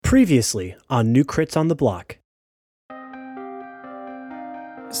Previously on New Crits on the Block.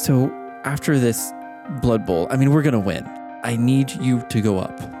 So after this Blood Bowl, I mean, we're going to win. I need you to go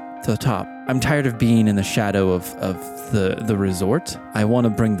up to the top. I'm tired of being in the shadow of the resort. I want to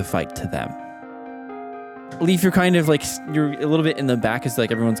bring the fight to them. Leaf, you're kind of like, you're a little bit in the back as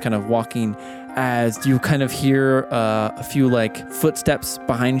like everyone's kind of walking as you kind of hear a few like footsteps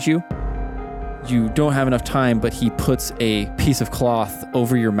behind you. You don't have enough time, but he puts a piece of cloth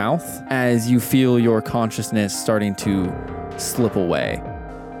over your mouth as you feel your consciousness starting to slip away.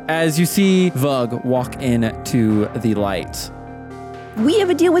 As you see Vug walk into the light. We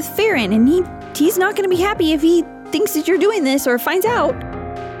have a deal with Farron, and he's not going to be happy if he thinks that you're doing this or finds out.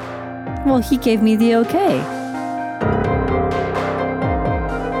 Well, he gave me the okay.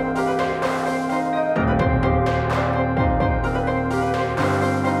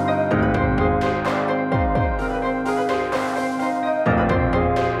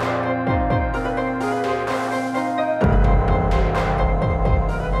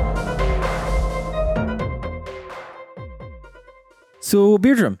 So,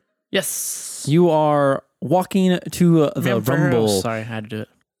 Beardrum. Yes. You are walking to the rumble. Sorry, I had to do it.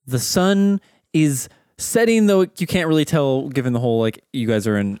 The sun is setting, though you can't really tell given the whole, like, you guys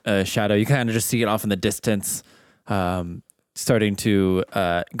are in a shadow. You kind of just see it off in the distance, starting to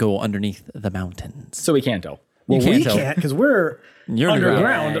go underneath the mountains. So we can't tell. Well, You we tell. can't because we're You're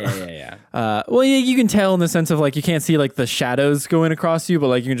underground. Yeah. Well, yeah, you can tell in the sense of, like, you can't see, like, the shadows going across you, but,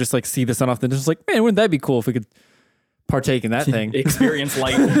 like, you can just, like, see the sun off the distance. Like, man, wouldn't that be cool if we could partake in that thing? Experience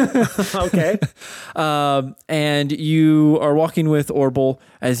light. Okay. And you are walking with Orbal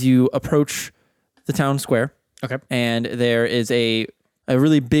as you approach the town square. Okay. And there is a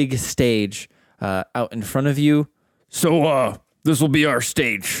really big stage out in front of you. So this will be our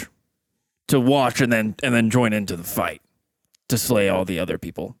stage to watch and then join into the fight to slay all the other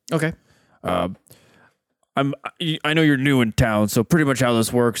people. Okay. I know you're new in town, so pretty much how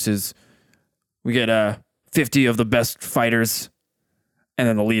this works is we get 50 of the best fighters and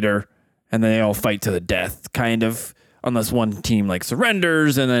then the leader, and then they all fight to the death, kind of, unless one team like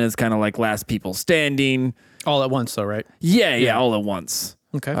surrenders, and then it's kind of like last people standing. All at once, though, right? Yeah, all at once.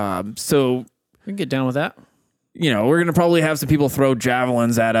 Okay. So, We can get down with that. you know, we're going to probably have some people throw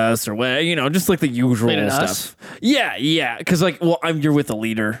javelins at us or what, you know, just like the usual Wait, at stuff. us? Yeah. Because, like, well, you're with the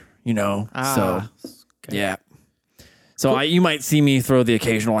leader, you know, so, okay. yeah. So you might see me throw the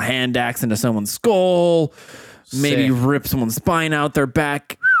occasional hand axe into someone's skull, maybe Sick. rip someone's spine out their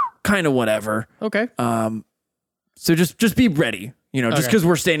back, kind of whatever. Okay. So just be ready. You know, just Okay. because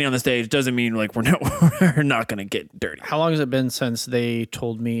we're standing on the stage doesn't mean like we're not going to get dirty. How long has it been since they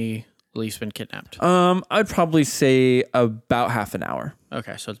told me Leaf's been kidnapped? I'd probably say about half an hour.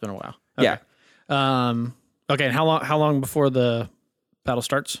 Okay, so it's been a while. Yeah. Okay, and how long before the battle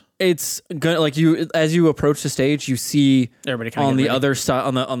starts? It's gonna like you as you approach the stage, you see Everybody kinda on get the ready. other side,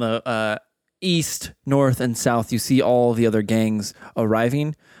 on the east, north, and south. You see all the other gangs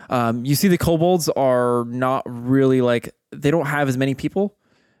arriving. You see the kobolds are not really like they don't have as many people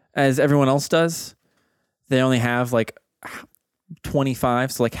as everyone else does. They only have like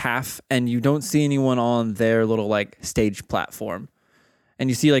 25, so like half, and you don't see anyone on their little like stage platform. And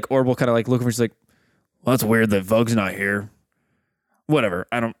you see like Orbal kind of like looking for, she's like, well, that's weird that Vug's not here. Whatever.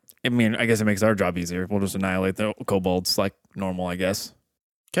 I mean, I guess it makes our job easier. We'll just annihilate the kobolds like normal, I guess.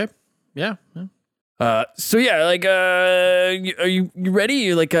 Okay. Yeah. So yeah, like, are you ready?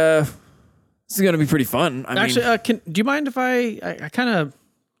 You like, this is gonna be pretty fun. I Actually, mean, do you mind if I kind of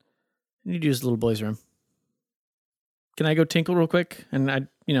need to use the little boy's room? Can I go tinkle real quick and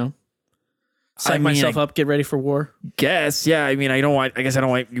psych myself up, get ready for war? guess, yeah. I mean, I guess I don't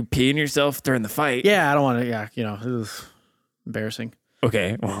want you peeing yourself during the fight. Yeah, I don't want to. Yeah, ugh, embarrassing.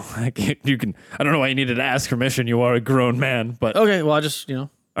 Okay. Well, you can. I don't know why you needed to ask permission. You are a grown man, but Okay, well, I just all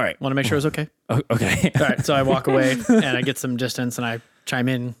right. want to make sure it's okay. Okay. All right, so I walk away and I get some distance and I chime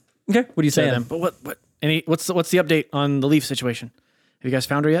in Okay. What do you to say them. But what? What's the update on the Leaf situation? Have you guys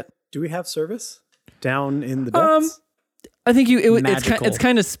found her yet? Do we have service down in the depths? I think it's Magical.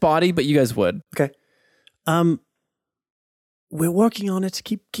 kind of spotty, but you guys would. Okay. We're working on it.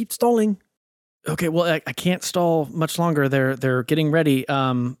 Keep stalling. Okay, well, I can't stall much longer. They're getting ready.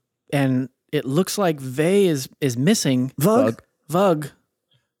 And it looks like Vey is missing. Vug? Vug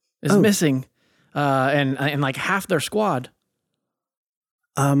is Oh. missing. And like half their squad.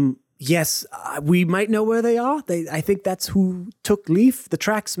 Yes, we might know where they are. I think that's who took Leaf. The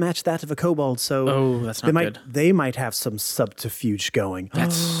tracks match that of a kobold, so Oh, that's not good. They might have some subterfuge going.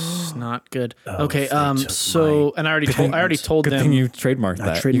 That's not good. Okay, if they took so and I already told Good them. thing you trademarked I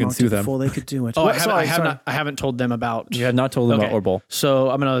that. You can trademarked sue it them. before they could do it. Oh, Well, I haven't told them about. You had not told them Okay. about Orbol. So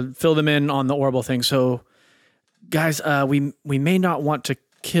I'm gonna fill them in on the Orbital thing. So, guys, we may not want to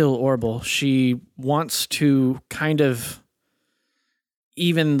kill Orbital. She wants to kind of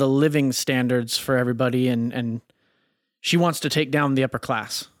even the living standards for everybody, and she wants to take down the upper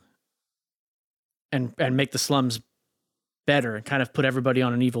class and make the slums better and kind of put everybody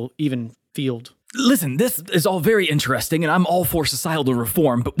on an even field. Listen, this is all very interesting, and I'm all for societal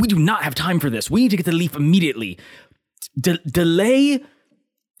reform, but we do not have time for this. We need to get the Leaf immediately. Delay.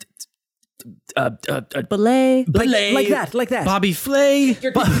 Belay. like that. Bobby Flay.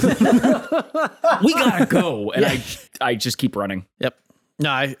 We gotta go, and I just keep running. Yep. No,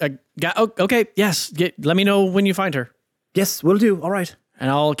 I got. Oh, okay. Yes. Let me know when you find her, Yes, we'll do. All right.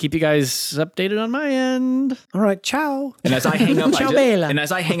 and I'll keep you guys updated on my end. All right. Ciao. And as I hang up, Ciao, Bella.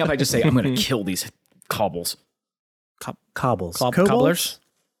 I just say, I'm gonna kill these cobbles. Cobbles. Cobblers.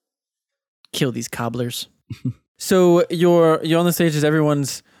 Kill these cobblers. So you're on the stage as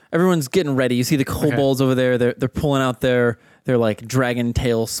everyone's getting ready. You see the kobolds over there. They're pulling out their like dragon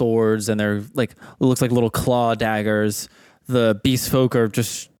tail swords, and they're like, it looks like little claw daggers. The beast folk are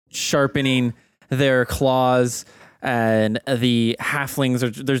just sharpening their claws, and the halflings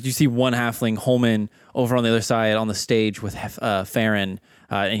are you see one halfling, Holman, over on the other side on the stage with Farron,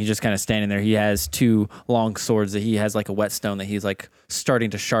 and he's just kind of standing there. He has two long swords that he has like a whetstone that he's like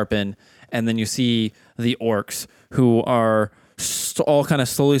starting to sharpen. And then you see the orcs who are all kind of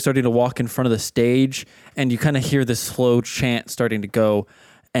slowly starting to walk in front of the stage, and you kind of hear this slow chant starting to go.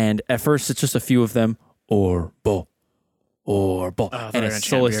 And at first it's just a few of them, Orbo. And it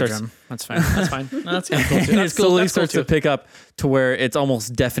slowly starts. That's fine. That's fine. No, that's cool too. And it That's cool. slowly That's cool starts to too. pick up to where it's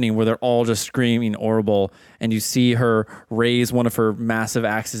almost deafening, where they're all just screaming Orbo, and you see her raise one of her massive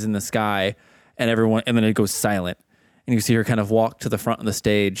axes in the sky, and then it goes silent, and you see her kind of walk to the front of the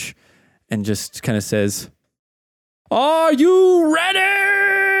stage, and just kind of says, "Are you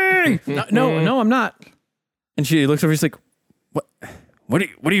ready?" No, I'm not. And she looks over. She's like, "What? What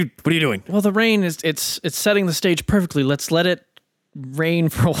are you doing?" Well, the rain is it's setting the stage perfectly. Let's let it rain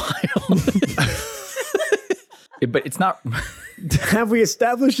for a while. But it's not. Have we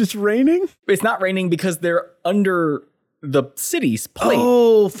established it's raining? It's not raining because they're under the city's plate.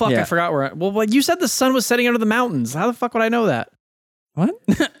 Oh fuck! Yeah. I forgot where. Well, you said the sun was setting under the mountains. How the fuck would I know that? What?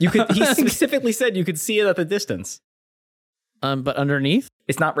 You could. He specifically said you could see it at the distance. But underneath.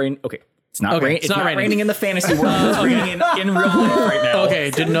 It's not rain. Okay. It's not Okay, rain. it's It's not not raining. raining in the fantasy world. It's raining in real life right now. Okay,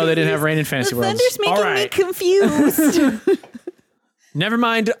 didn't know they didn't have rain in fantasy The worlds. thunder's making All me right, confused. never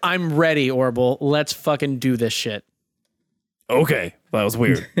mind. I'm ready, Orbital. Let's fucking do this shit. Okay, that was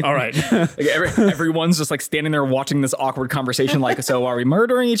weird. All right. Like everyone's just like standing there watching this awkward conversation. Like, so are we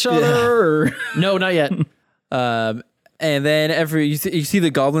murdering each other? Or? No, not yet. And then you see the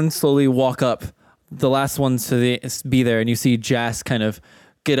goblins slowly walk up, the last ones to be there, and you see Jas kind of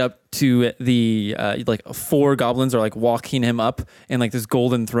get up to the like 4 goblins are like walking him up in like this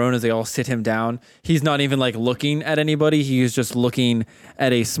golden throne as they all sit him down. He's not even like looking at anybody. He is just looking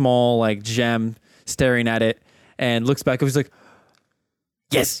at a small like gem, staring at it, and looks back up. He's like,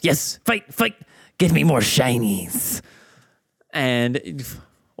 yes, fight, give me more shinies. And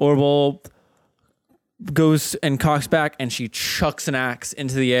Orbital goes and cocks back, and she chucks an axe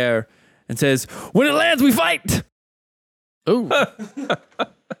into the air and says, "When it lands, we fight." Ooh.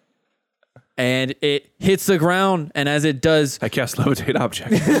 And it hits the ground, and as it does, I cast levitate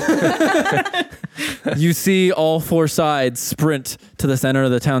object. you see all 4 sides sprint to the center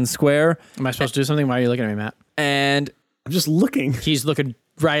of the town square, Am I supposed to do something? Why are you looking at me, Matt? and I'm just looking. He's looking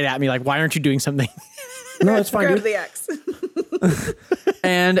right at me like, why aren't you doing something? No, it's fine, dude. the axe.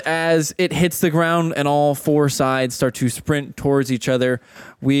 And as it hits the ground and all 4 sides start to sprint towards each other,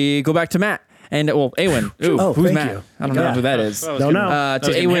 we go back to Matt. And, well, Awen. Ooh, Oh, who's thank Matt? you. I don't know Yeah. who that is. Don't know.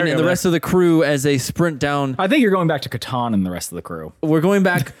 To getting Awen hairy and over the rest of the crew as they sprint down. I think you're going back to Catan and the rest of the crew. We're going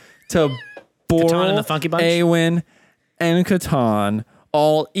back to Boral, and the Funky Bunch? Awen, and Catan,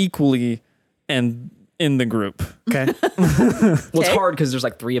 all equally and in the group. Okay. Well, it's hard because there's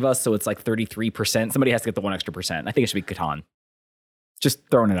like 3 of us, so it's like 33%. Somebody has to get the 1 extra percent. I think it should be Catan. Just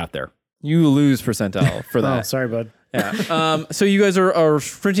throwing it out there. You lose percentile for that. Oh, sorry, bud. Yeah. So you guys are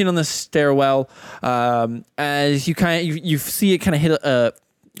sprinting on the stairwell. As you you see it kind of hit a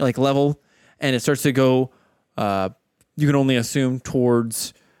like level, and it starts to go. You can only assume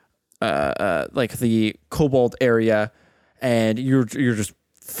towards like the kobold area, and you're just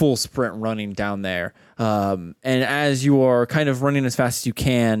full sprint running down there. And as you are kind of running as fast as you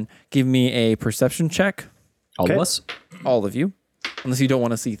can, give me a perception check. All of us? All of you. Unless you don't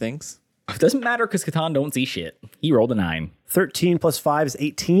want to see things. It doesn't matter because Catan don't see shit. He rolled a 9. 13 plus 5 is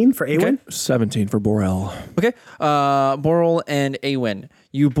 18 for Awen. 17 for Borel. Okay. Boral and Awen,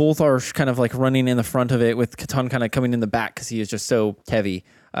 you both are kind of like running in the front of it with Catan kind of coming in the back because he is just so heavy.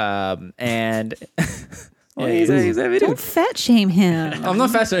 And he's a heavy dude. Don't fat shame him. I'm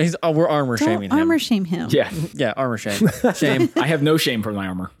not fast. We're armor shaming Don't him. armor shame him. Yeah. Yeah, armor shame. Shame. I have no shame for my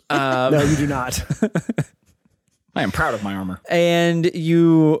armor. No, you do not. I am proud of my armor. And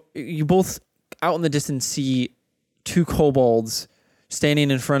you both out in the distance see 2 kobolds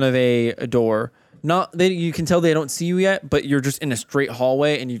standing in front of a door. You can tell they don't see you yet, but you're just in a straight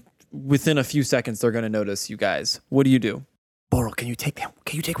hallway, and within a few seconds they're going to notice you guys. What do you do? Boral, can you take them?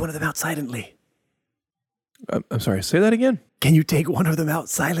 Can you take one of them out silently? I'm sorry, say that again? Can you take one of them out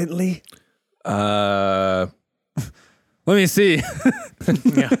silently? Let me see.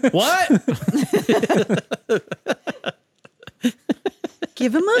 What?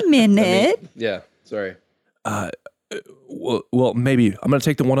 Give him a minute. Yeah, sorry. Well, maybe. I'm going to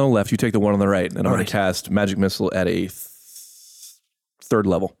take the one on the left, you take the one on the right, and I'm going to cast Magic Missile at a 3rd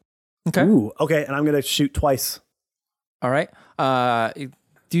level. Okay. Ooh, okay, and I'm going to shoot twice. All right.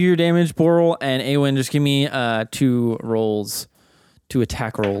 Do your damage, Boral and Awen. Just give me 2 rolls, 2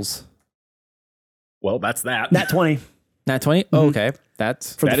 attack rolls. Well, that's that. Nat 20 Nat 20? Oh, okay.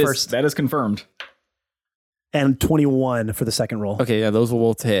 That's for That the is- first. That is confirmed. And 21 for the second roll. okay. Yeah, those will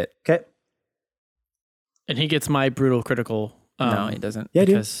both hit. Okay. And he gets my brutal critical. No, he doesn't. Yeah,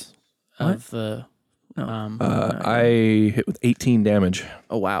 dude. Because of the. I hit with 18 damage.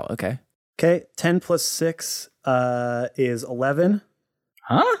 Oh wow. Okay. Okay, 10 plus 6 is 11.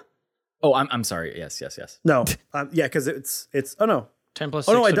 Huh? Oh, I'm sorry. Yes. No, yeah, because it's. Oh no. 10 plus 6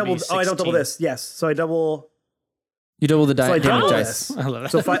 Oh no, I would be doubled. Oh, I don't double 16. this. Yes, so I double. You double the So I damage double dice. this. I love it.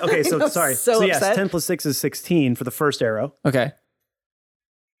 So okay, so sorry. so So yes, upset. 10 plus 6 is 16 for the first arrow, Okay.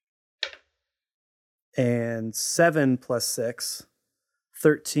 and 7 plus 6,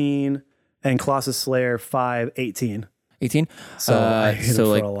 13, and Colossus Slayer 5, 18. 18. So I hit him for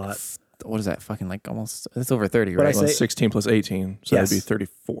like a lot. What is that? Fucking like almost. That's over 30, But I right? say- 16 plus 18, so Yes. that'd be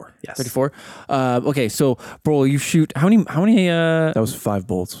 34. Yes. 34. Okay, so bro, you shoot how many? That was 5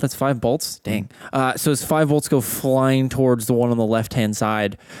 bolts. That's 5 bolts. Dang. So as 5 bolts go flying towards the one on the left hand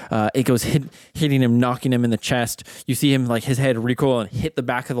side, it goes hitting him, knocking him in the chest. You see him like his head recoil and hit the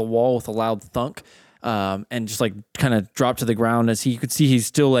back of the wall with a loud thunk, and just like kind of drop to the ground. As you could see, he's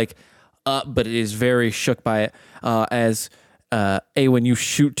still like up, but it is very shook by it. When you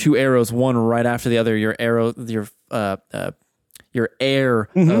shoot 2 arrows, one right after the other, your arrows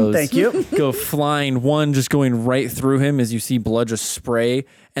Thank you. go flying, one just going right through him as you see blood just spray,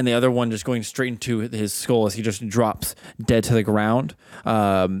 and the other one just going straight into his skull as he just drops dead to the ground.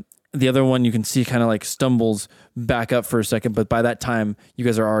 The other one you can see kind of like stumbles back up for a second, but by that time you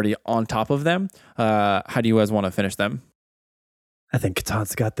guys are already on top of them. How do you guys want to finish them? I think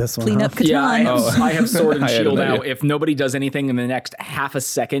Catan's got this one. Clean huh? up Catan. Yeah, I have sword and I had shield an now. idea. If nobody does anything in the next half a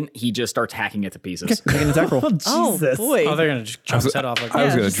second, he just starts hacking it to pieces. Make an attack roll. Oh Jesus. boy. Oh, they're going to just chop his head off like I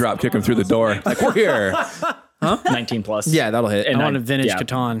was that. going to drop kick him through the door. Like, we're here. 19 plus. Yeah, that'll hit. And I want I- to vintage yeah.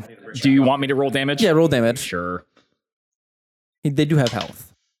 Catan. Do you want me to roll damage? Yeah, roll damage. Sure. They do have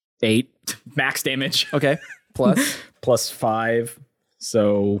health. 8 max damage Okay. Plus. plus 5,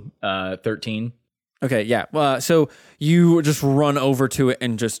 so 13. Okay, yeah. So you just run over to it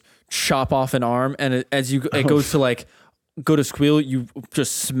and just chop off an arm, and it goes to like go to squeal, you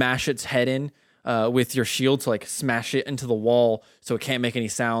just smash its head in with your shield to like smash it into the wall so it can't make any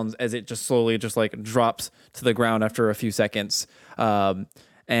sounds as it just slowly just like drops to the ground after a few seconds.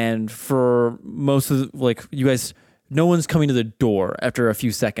 And for most of like you guys, no one's coming to the door after a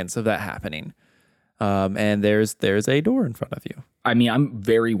few seconds of that happening. And there's a door in front of you. I mean, I'm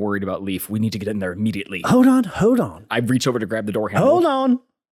very worried about Leaf. We need to get in there immediately. Hold on. I reach over to grab the door handle. Hold on.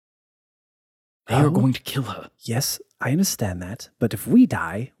 They are going to kill her. Yes, I understand that. But if we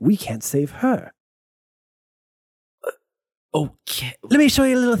die, we can't save her. Okay. Let me show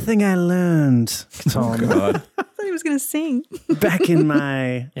you a little thing I learned, Tom. God. I thought he was going to sing. back in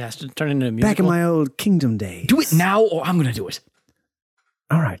my Yeah, it's turn into a musical. back in my old kingdom days. Do it now or I'm going to do it.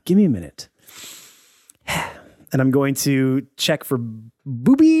 All right, give me a minute. And I'm going to check for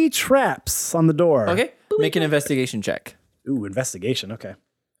booby traps on the door. Okay. Make an investigation check. Ooh, investigation. Okay.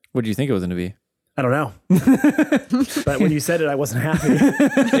 What do you think it was going to be? I don't know. But when you said it, I wasn't happy.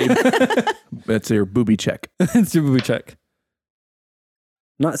 That's your booby check. It's your booby check.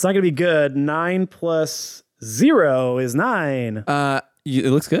 It's not going to be good. 9 plus 0 is 9. It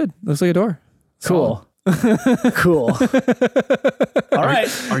looks good. Looks like a door. Cool. Cool. All right.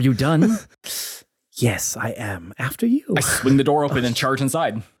 Are you done? Yes, I am. After you. I swing the door open and charge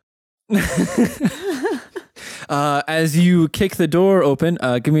inside. As you kick the door open,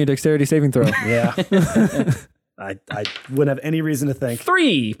 give me a dexterity saving throw. Yeah. I wouldn't have any reason to think.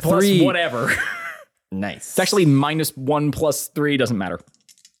 3 plus 3. whatever. Nice. It's actually -1 plus 3. Doesn't matter.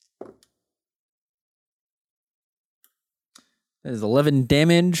 That is 11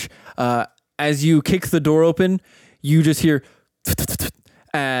 damage. As you kick the door open, you just hear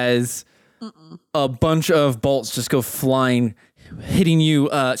as a bunch of bolts just go flying, hitting you.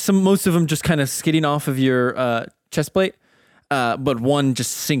 Most of them just kind of skidding off of your chest plate, but one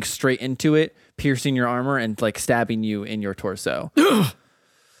just sinks straight into it, piercing your armor and like stabbing you in your torso.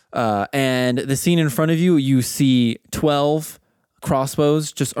 And the scene in front of you, you see 12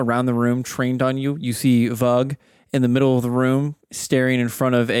 crossbows just around the room trained on you. You see Vug in the middle of the room, staring in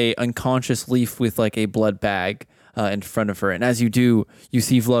front of a unconscious Leaf with like a blood bag in front of her. And as you do, you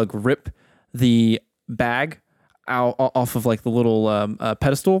see Vug rip the bag out off of like the little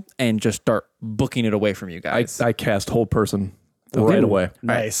pedestal and just start booking it away from you guys. I cast hold person right away.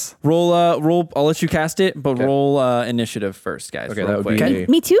 Nice. Roll. I'll let you cast it, but roll initiative first, guys. Okay, real that would quick.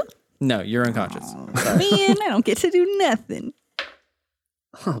 be Me too? No, you're unconscious. Man, I don't get to do nothing.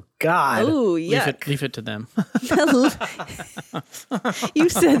 Oh, God. Oh, Leave yuck. it to them. You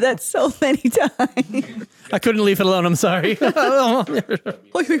said that so many times. I couldn't leave it alone. I'm sorry. Got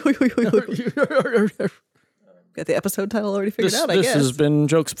the episode title already figured out, I this guess. has been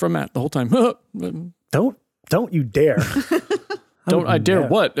jokes from Matt the whole time. Don't you dare. Don't I dare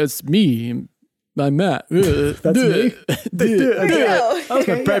what? It's me. I'm Matt. That's me.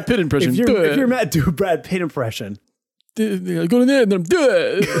 Okay, Brad Pitt impression. If you're Matt, do a Brad Pitt impression. Go to there and then do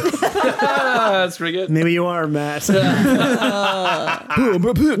it. That's pretty good. Maybe you are, Matt.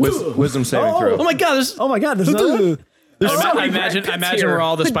 Wisdom saving throw. Oh my god! There's another one? I imagine we're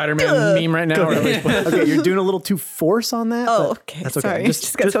all the Spider-Man meme right now. Okay, you're doing a little too force on that. Oh, but okay. That's okay. Sorry.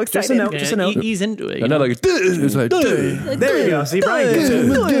 Just got so excited. Just a note. Just a note. Ease into it. Not like it's like There you go. See, Brian gets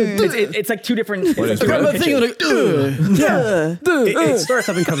it. It's like two different. What is it's like it? pitches. It starts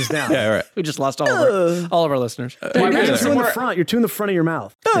up and comes down. Yeah, all right. We just lost all of our listeners. You're two in the front. You're two in the front of your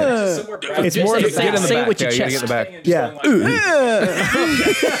mouth. It's more of Say the it back. with your Yeah, you gotta chest. get in the back. Yeah. I'm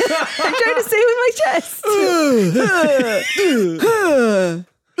trying to say it with my chest.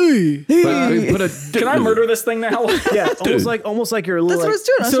 Can I murder this thing now? Yeah. Almost like you're a little. That's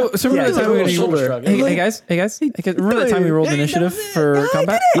what I was doing. So remember Yeah, that time it's a we little shoulder hey guys, remember that time we rolled initiative for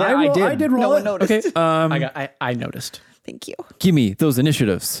combat? Yeah, I did roll No one it. noticed. Okay, I noticed. Thank you. give me those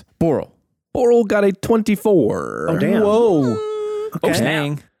initiatives. Boral. Boral got a 24. Oh, damn. Whoa. Okay.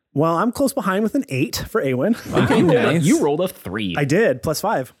 Dang. Well, I'm close behind with an 8 for Awen. Okay, nice. You rolled a 3. I did,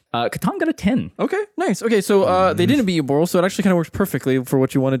 +5. Catan got a 10. Okay, nice. Okay, so they didn't beat you, Boral, so it actually kind of works perfectly for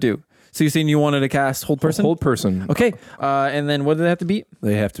what you want to do. So you're saying you wanted to cast Hold Person? Hold person. Okay, and then what do they have to beat?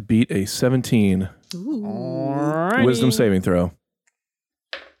 They have to beat a 17 Alrighty. wisdom saving throw.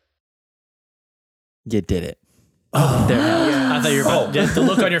 You did it. Oh, there. I thought you were about the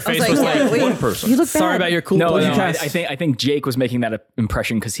look on your face was like, One person. You look sorry bad. about your cool. No, boy. I think Jake was making that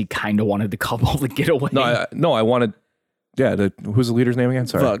impression because he kind of wanted the couple to get away. No, I wanted. Yeah, who's the leader's name again?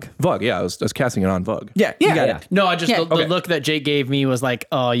 Sorry, Vug. Vug. Yeah, I was casting it on Vug. Yeah, you got it. No, I just Yeah. the look that Jake gave me was like,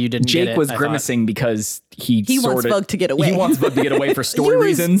 oh, you didn't. get Jake it, was I thought. grimacing because he wants Vug to get away. He wants Vug to get away for story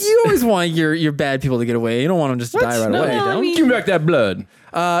reasons. You always want your bad people to get away. You don't want them just to die right No, away. you don't. Give me back that blood.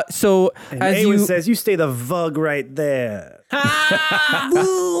 So And as Awen you says, you stay the Vug right there.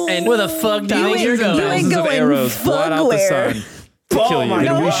 and Where the fuck do you think you're going? You ain't thousands of going arrows blot out the Vugware. sun to kill you.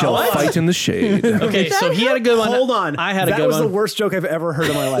 And we shall fight in the shade. Okay, so he had a good one. Hold on. I had a that good was one. the worst joke I've ever heard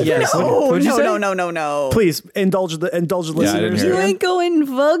in my life. Yes. Oh, What'd you say? no. Please indulge the I didn't listeners. hear You it. ain't going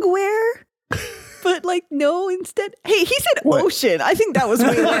Vugware? But like, no, instead. Hey, he said ocean. I think that was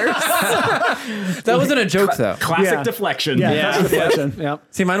way worse. That wasn't a joke though. Classic Yeah. deflection. Yeah, that's a deflection. Yeah.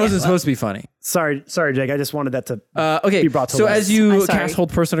 See, mine wasn't supposed to be funny. Sorry, Jake. I just wanted that to Okay, be brought to so light. as you I'm sorry. cast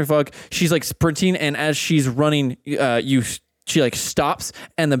Hold Person or Vug, she's like sprinting, and as she's running, she like stops,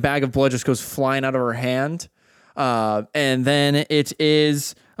 and the bag of blood just goes flying out of her hand. And then it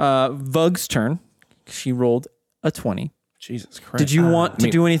is Vug's turn. She rolled a 20. Jesus Christ. Did you want to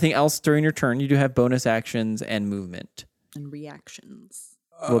do anything else during your turn? You do have bonus actions and movement. And reactions.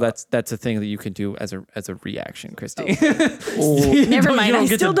 Well, that's a thing that you can do as a reaction, Christy. Never mind. I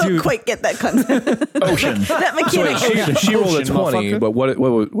still don't quite get that concept. Ocean. That mechanic. She rolled a Ocean, 20, motherfucker. but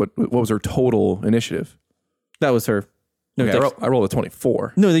what was her total initiative? That was her. No, Okay, I rolled a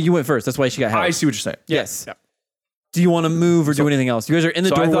 24. no, you went first. That's why she got help. I see what you're saying. Yes. Do you want to move or do anything else? You guys are in the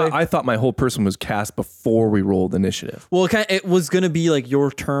So doorway. I thought my whole person was cast before we rolled initiative. Well, it was going to be like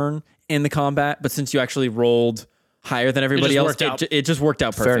your turn in the combat, but since you actually rolled higher than everybody else, it just worked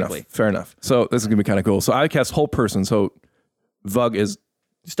out perfectly. Fair enough. So this is going to be kind of cool. So I cast whole person. So Vug is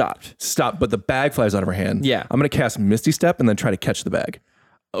stopped, but the bag flies out of her hand. Yeah. I'm going to cast Misty Step and then try to catch the bag.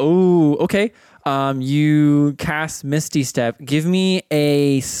 Oh, okay. You cast Misty Step. Give me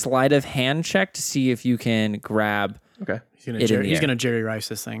a sleight of hand check to see if you can grab. Okay. He's gonna Jerry Rice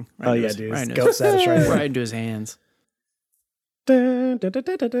this thing. Oh yeah, dude. Ghost status right there. Right into his hands.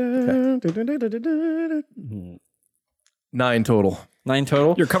 9 total. 9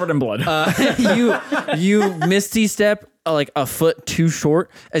 total. You're covered in blood. You Misty Step like a foot too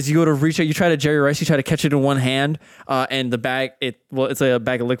short as you go to reach out. You try to Jerry Rice. You try to catch it in one hand, and the bag. It's a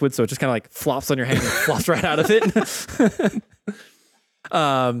bag of liquid, so it just kind of like flops on your hand and flops right out of it.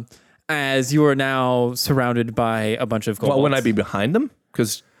 As you are now surrounded by a bunch of kobolds. Well, wouldn't I be behind them?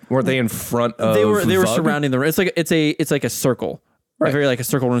 Because weren't they in front of? They were Vug? surrounding the room. It's like a circle, Right. very like a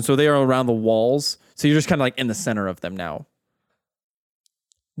circle room. So they are around the walls. So you're just kind of like in the center of them now.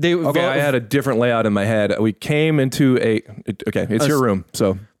 Okay, I had a different layout in my head. We came into it's your room.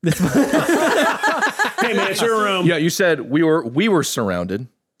 So Hey man, it's your room. yeah, you said we were surrounded.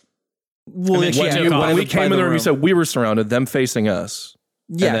 Well, When we came in the room, you said we were surrounded. Them facing us.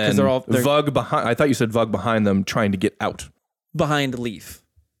 yeah, because they're Vug behind. I thought you said Vug behind them, trying to get out. behind Leaf.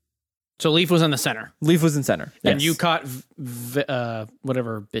 So Leaf was in the center, Leaf was in center, and Yes. you caught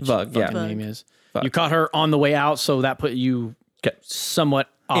whatever bitch Vug, yeah. fucking name is. Vug. You caught her on the way out, so that put you somewhat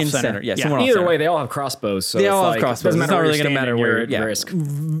off in center. center. Yeah, somewhere off Either center. way, they all have crossbows. So They it's all have like, crossbows. Doesn't It's matter not where really you're gonna matter standing, where- you're yeah. at risk.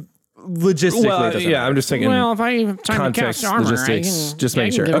 Logistically, Well, it doesn't yeah, matter. I'm just thinking. Well, if I have time Context, to cast armor, logistics, just I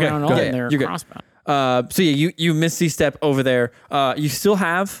make can sure. go Okay, around go on ahead. their You're good. crossbow. So yeah, you Misty Step over there. You still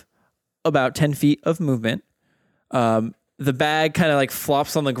have about 10 feet of movement. The bag kind of like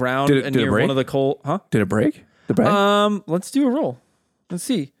flops on the ground Did it near break? one of the coal. Huh? Did it break? The bag? Let's do a roll. Let's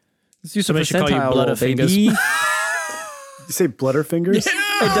see. Let's do some Somebody should call you percentile roll, baby. Blutterfingers. You say Blutterfingers?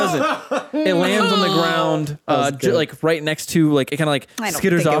 It doesn't. It lands on the ground, like right next to, like it kind of like I don't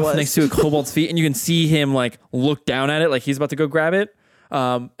skitters think it off was. next to a kobold's feet, and you can see him like look down at it, like he's about to go grab it.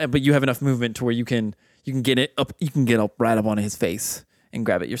 But you have enough movement to where you can get it up. You can get up right up on his face and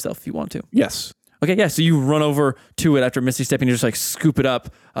grab it yourself if you want to. Yes. Okay, yeah. So you run over to it after Misty Stepping. You just like scoop it up.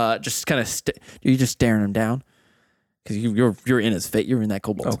 Just kind of you're just staring him down because you're in his face. You're in that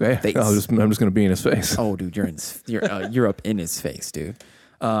kobold's Okay. face. I'm just going to be in his face. Oh, dude, you're up in his face, dude.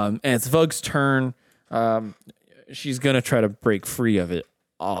 And it's Vug's turn. She's gonna try to break free of it.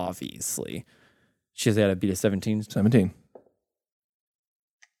 Obviously, she's got to beat a 17. 17.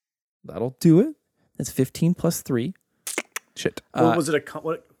 That'll do it. That's 15 plus 3. Shit. What was it?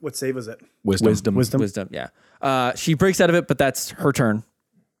 What save was it? Wisdom. Wisdom. Yeah. She breaks out of it, but that's her turn.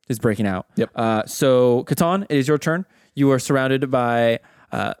 Is breaking out. Yep. So Catan, it is your turn. You are surrounded by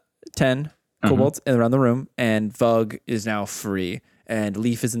 10 kobolds around the room, and Vug is now free, and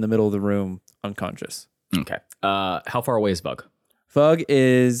Leaf is in the middle of the room, unconscious. Okay. How far away is Vug? Vug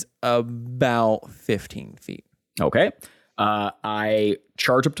is about 15 feet. Okay. I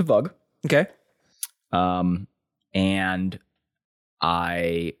charge up to Vug, Okay. and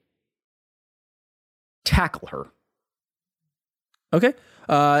I tackle her. Okay.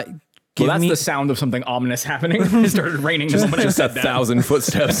 Well, that's the sound of something ominous happening. It started raining just when I Just said that. 1,000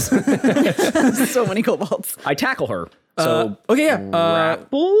 footsteps. So many kobolds. I tackle her. So okay, yeah.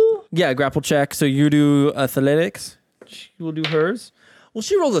 grapple. Yeah, grapple check. So you do athletics. She will do hers. Well,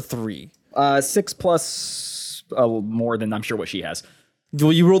 she rolled a 3. 6 plus more than I'm sure what she has.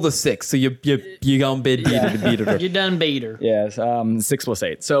 Well, you rolled a 6, so you gonna beat her. You done beat her. Yes, 6 plus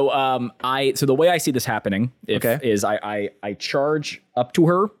 8. So so the way I see this happening is I charge up to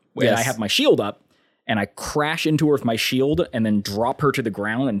her and Yes. I have my shield up and I crash into her with my shield and then drop her to the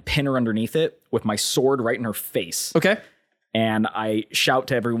ground and pin her underneath it with my sword right in her face. Okay. And I shout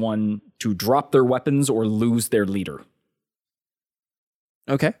to everyone to drop their weapons or lose their leader.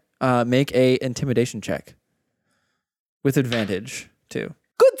 Okay. Make a intimidation check with advantage too.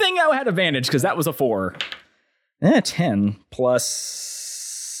 Good thing I had advantage because that was a 4. 10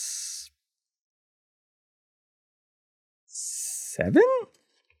 plus 7?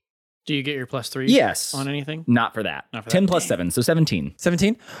 Do you get your plus 3? Yes. On anything? Not for that. Not for 10 that. plus 7, so 17.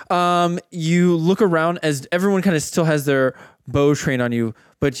 17. You look around as everyone kind of still has their bow trained on you,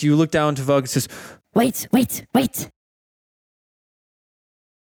 but you look down to Vug and says, Wait.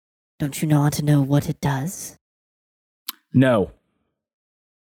 Don't you want to know what it does? No.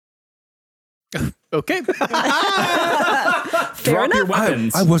 Okay. Drop your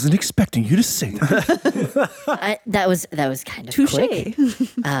weapons. I wasn't expecting you to say that. That was kind of Touche. quick.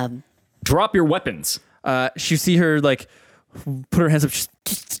 Drop your weapons. You see her like put her hands up.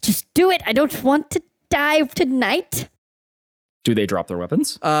 Just do it. I don't want to die tonight. Do they drop their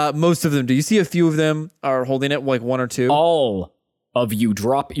weapons? Most of them do. You see a few of them are holding it, like one or two. All of you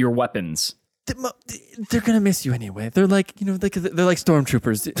drop your weapons. They're gonna miss you anyway. They're like, they're like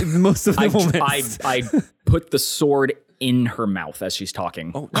stormtroopers. Most of them will miss. I put the sword in her mouth as she's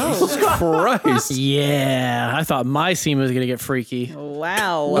talking. Oh, Jesus Christ. Yeah, I thought my scene was gonna get freaky.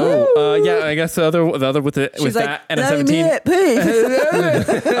 Wow. Yeah, I guess the other with She's like, that and a "Let me 17. hit, please."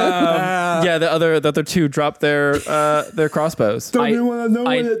 Yeah, the other two dropped their crossbows. I want to know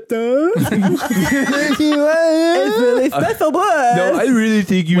I- what it does? It's really special blood. No, I really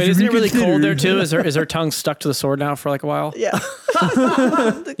think you Wait, should isn't it really reconsider. cold there too? Is her tongue stuck to the sword now for like a while? Yeah.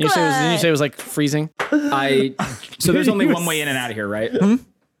 Didn't you say it was like freezing? So there's only one way in and out of here, right?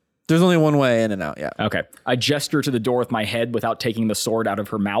 There's only one way in and out. Yeah. Okay. I gesture to the door with my head without taking the sword out of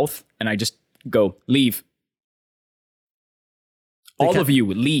her mouth, and I just go, leave. All of you,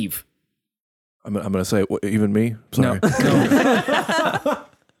 leave. I'm going to say, what, even me? Sorry.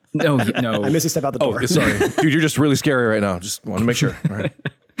 No. I missed a step out the door. Oh, sorry. Dude, you're just really scary right now. Just want to make sure. All right.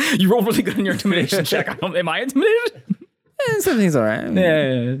 You roll really good in your intimidation check. Am I intimidated? Something's all right.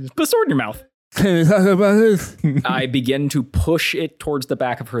 Yeah. Put a sword in your mouth. Can we talk about this? I begin to push it towards the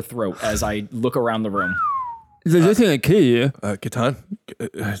back of her throat as I look around the room. They're just gonna kill you. Catan?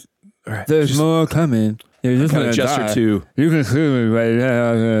 All right. There's more coming. You're just Kind gonna of gesture die. to. You can kill me right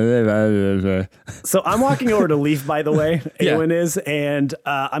now. So I'm walking over to Leaf, by the way. Yeah. Awen is, and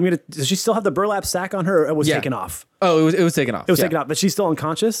I'm gonna. Does she still have the burlap sack on her? Or it was Yeah. taken off. Oh, it was taken off. It was taken off, but she's still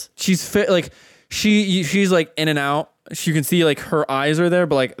unconscious. She's fit. Like she's like in and out. You can see like her eyes are there,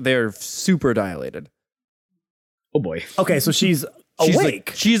 but like they're super dilated. Oh boy. Okay, so she's She's awake.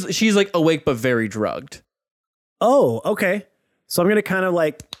 Like, she's like awake but very drugged. Oh, okay. So I'm gonna kind of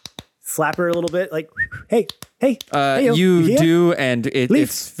like slap her a little bit, like, hey, hey. Hey-o, You here? do, and Leaf.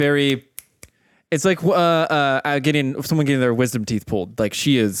 it's very. It's like someone getting their wisdom teeth pulled. Like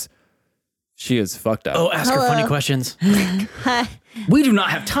she is fucked up. Oh, ask her funny questions. Hi. We do not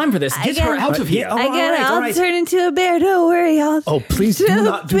have time for this. Get her get- out of here. Oh, I all get right, it. all I'll right. turn into a bear. Don't worry. Oh, please do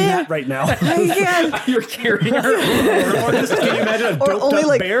not do that right now. You're carrying her. Can you imagine a Or doped only up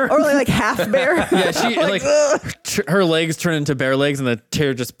like, bear? or only like half bear. Yeah, she Like, her legs turn into bear legs, and the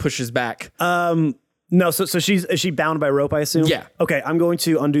chair just pushes back. No, so is she bound by rope, I assume? Yeah. Okay, I'm going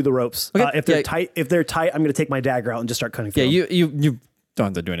to undo the ropes. Okay. If they're Yeah. tight, I'm going to take my dagger out and just start cutting through Yeah, them. you don't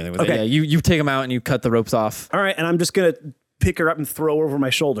have to do anything with Okay. it. Yeah, you take them out and you cut the ropes off. All right, and I'm just going to pick her up and throw her over my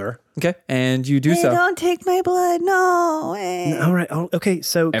shoulder. Okay, and you do hey, so. don't take my blood. No. Hey. All right. Oh, okay,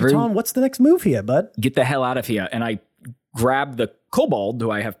 so Every- Catan, what's the next move here, bud? Get the hell out of here. And I grab the kobold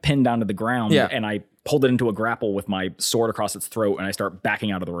who I have pinned down to the ground, Yeah. and I hold it into a grapple with my sword across its throat, and I start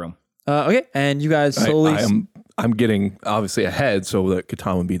backing out of the room. Okay, and you guys slowly. I'm getting obviously ahead, so that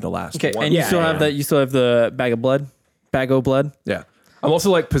Catan would be the last Okay, one. and you Yeah, still yeah, have yeah. that. You still have the bag of blood. Yeah. I'm also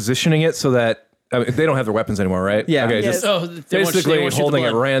like positioning it so that they don't have their weapons anymore, right? Yeah. Okay, Yes. just Oh, basically holding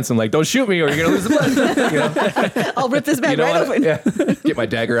it ransom, like, don't shoot me or you're going to lose the blood. You know? I'll rip this bag You know right what? open. Yeah. Get my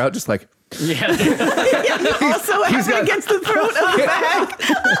dagger out, just like, Yeah. Also, have it against the throat of the bag.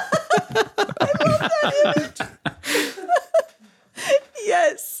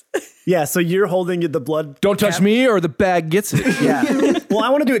 Yes. Yeah, so you're holding the blood. don't touch me or the bag gets it. Yeah. Well, I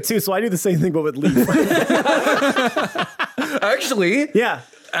want to do it too, so I do the same thing, but with Leaf. Actually, Yeah.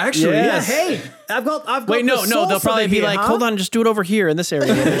 yes. Yeah, hey, I've got Wait, the no, soul they'll probably for be here, like, huh? hold on, just do it over here in this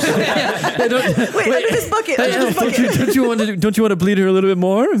area. Wait, under this bucket. Under this bucket. don't you want to bleed her a little bit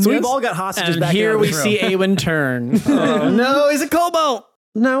more? So we've all got hostages and back here in we this see room. Awen turn. Oh no, he's a cobalt.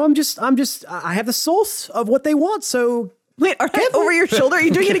 No, I have the source of what they want, so. Wait, are they over your shoulder? Are you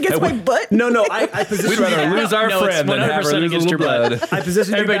doing it against my butt? No, I position We'd rather lose our No, it's friend than have her 100% lose a against little your blood. blood. I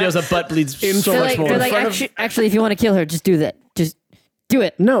position Everybody you knows back. a butt bleeds so They're much like, more. they're like actually, if you want to kill her, just do that. Just do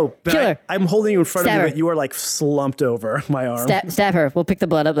it. No, but Kill her. I'm holding you in front Stab of her. you, but you are like slumped over my arm. Stab her. We'll pick the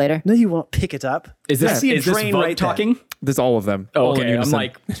blood up later. No, you won't pick it up. Is I this, see a is this drain Vogue right there. talking? There's all of them. Oh, All in okay, I'm unison.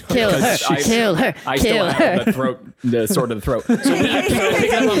 like, Kill her. Kill her. I Kill still have her. the sword to the throat.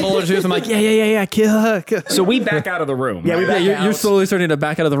 Pick up on Boulder Tooth. I'm like, yeah, kill her. So we back out of the room. Yeah, we right? back you're out. slowly starting to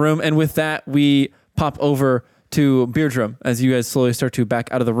back out of the room, and with that, we pop over to Beardrum as you guys slowly start to back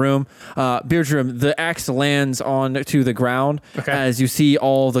out of the room. Beardrum, the axe lands onto the ground as you see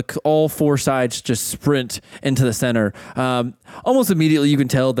all four sides just sprint into the center. Almost immediately, you can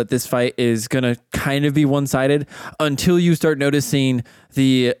tell that this fight is gonna kind of be one-sided until you start noticing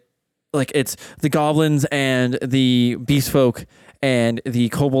the like it's the goblins and the beast folk and the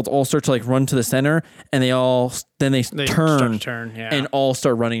kobolds all start to like run to the center, and they They turn, start to turn, yeah. and all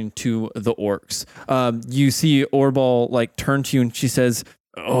start running to the orcs. You see Orbal like turn to you, and she says,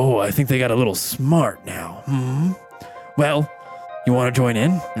 "Oh, I think they got a little smart now. Well, you want to join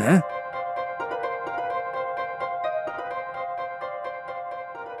in? Huh?"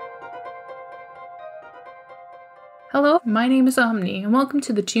 Hello, my name is Omni, and welcome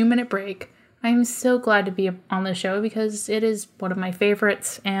to the 2-Minute Break. I am so glad to be on the show because it is one of my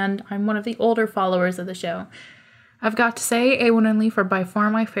favorites, and I'm one of the older followers of the show. I've got to say, A1 and Leaf are by far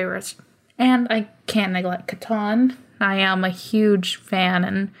my favorites, and I can't neglect Catan. I am a huge fan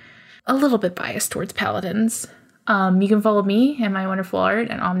and a little bit biased towards paladins. You can follow me and my wonderful art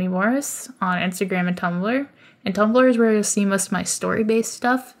at Omnivores on Instagram and Tumblr. And Tumblr is where you'll see most of my story-based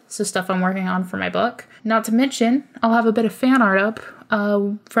stuff, so stuff I'm working on for my book. Not to mention, I'll have a bit of fan art up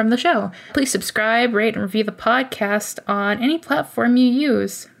from the show. Please subscribe, rate, and review the podcast on any platform you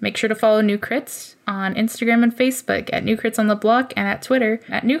use. Make sure to follow New Crits on Instagram and Facebook at New Crits on the Block and at Twitter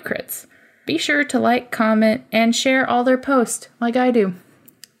at New Crits. Be sure to like, comment, and share all their posts like I do.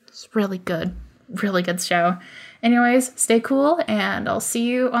 It's really good show. Anyways, stay cool, and I'll see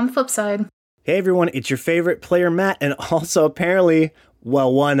you on the flip side. Hey everyone, it's your favorite player Matt, and also apparently,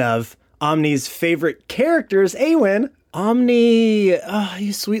 well, one of Omni's favorite characters, Awen. Omni,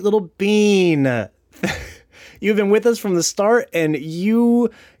 you sweet little bean. You've been with us from the start, and you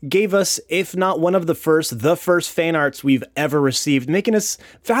gave us, if not one of the first fan arts we've ever received, making us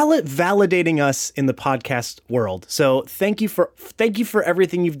validating us in the podcast world. So thank you for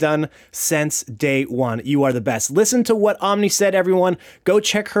everything you've done since day one. You are the best. Listen to what Omni said, everyone. Go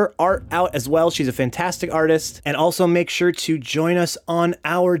check her art out as well. She's a fantastic artist. And also make sure to join us on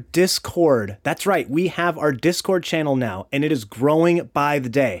our Discord. That's right, we have our Discord channel now, and it is growing by the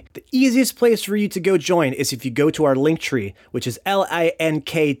day. The easiest place for you to go join is if you go to our link tree, which is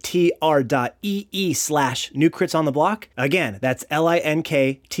linktr.ee/newcritsontheblock. Again, that's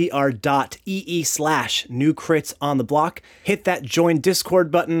linktr.ee/newcritsontheblock. Hit that join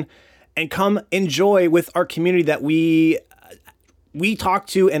Discord button and come enjoy with our community that we talk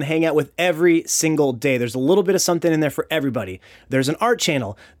to and hang out with every single day. There's a little bit of something in there for everybody. There's an art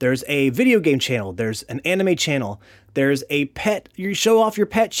channel. There's a video game channel. There's an anime channel. There's a pet, you show off your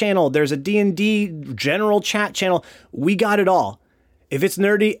pet channel. There's a D&D general chat channel. We got it all. If it's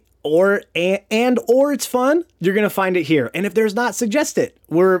nerdy or it's fun, you're going to find it here. And if there's not, suggest it.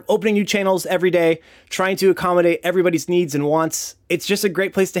 We're opening new channels every day, trying to accommodate everybody's needs and wants. It's just a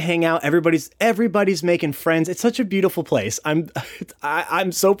great place to hang out. Everybody's making friends. It's such a beautiful place. I'm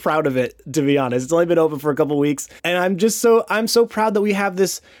so proud of it, to be honest. It's only been open for a couple weeks, and I'm so proud that we have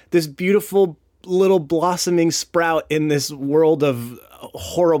this beautiful little blossoming sprout in this world of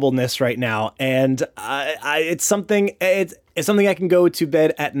horribleness right now. And it's something I can go to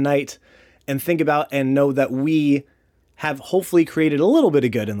bed at night and think about and know that we have hopefully created a little bit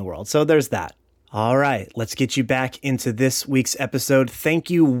of good in the world. So there's that. All right, let's get you back into this week's episode. Thank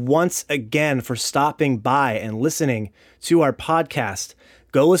you once again for stopping by and listening to our podcast.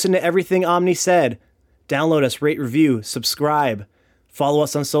 Go listen to everything Omni said. Download us, rate, review, subscribe. Follow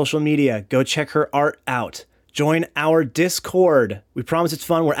us on social media. Go check her art out. Join our Discord. We promise it's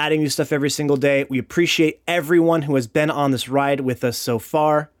fun. We're adding new stuff every single day. We appreciate everyone who has been on this ride with us so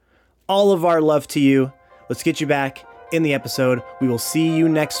far. All of our love to you. Let's get you back in the episode. We will see you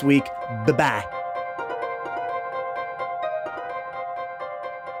next week. Bye-bye.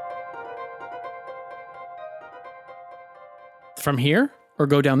 From here or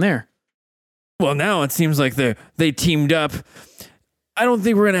go down there? Well, now it seems like they teamed up. I don't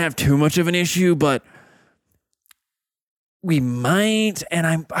think we're going to have too much of an issue, but we might. And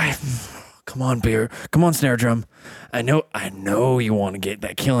I come on, Beer. Come on, Snare Drum. I know you want to get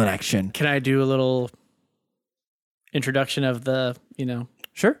that killing action. Can I do a little introduction of the,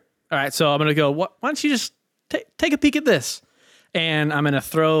 Sure. All right, so I'm going to go, why don't you just take a peek at this? And I'm going to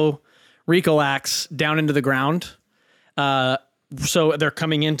throw Rico Axe down into the ground. So they're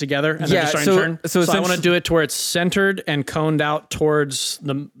coming in together and they're just starting to turn. So I want to do it to where it's centered and coned out towards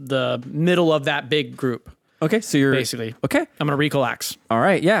the middle of that big group. Okay, so you're basically okay. I'm gonna Rico Axe. All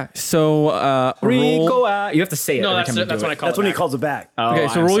right, yeah. So Rico, you have to say it. No, that's what I call it. That's when he calls it back. Oh, okay,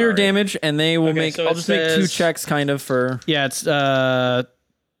 so I'm roll your sorry. damage, and they will make. so I'll it just make 2 says- checks, kind of for. Yeah, it's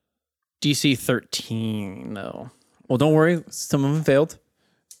DC 13 though. Well, don't worry. Some of them failed.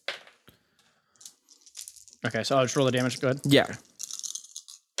 Okay, so I'll just roll the damage. Go ahead. Yeah.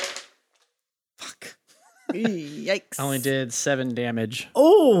 Yikes. I only did 7 damage.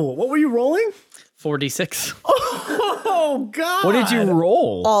 Oh, what were you rolling? 4d6. Oh God! What did you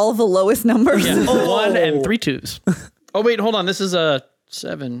roll? All the lowest numbers. Yeah, 1 and 3 2s. Oh wait, hold on. This is a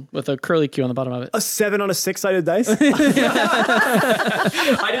 7 with a curly Q on the bottom of it. A 7 on a 6-sided dice. I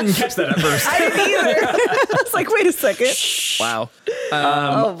didn't catch that at first. I didn't either. I was like, wait a second. Wow.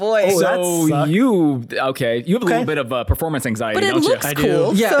 Oh boy. that So sucked. you have a little bit of performance anxiety, But it don't looks you?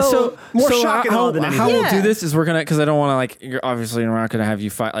 cool. Yeah, so More so shock and awe than how anything. we'll do Yeah. this is we're gonna, because I don't want to like, you're obviously we're not gonna have you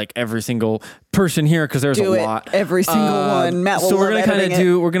fight like every single person here because there's Do a it. lot. Every single one. Matt will So we're love gonna editing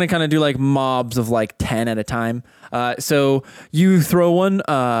it. we're gonna kind of do like mobs of like 10 at a time. So you throw one,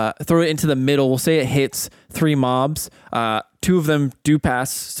 throw it into the middle. We'll say it hits 3 mobs. 2 of them do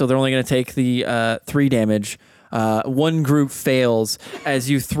pass, so they're only gonna take the 3 damage. One group fails. As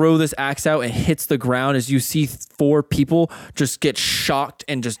you throw this axe out, it hits the ground. As you see 4 people just get shocked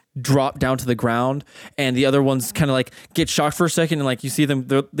and just drop down to the ground, and the other ones kind of like get shocked for a second, and like you see them,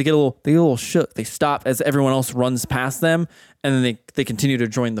 they get a little shook. They stop as everyone else runs past them, and then they continue to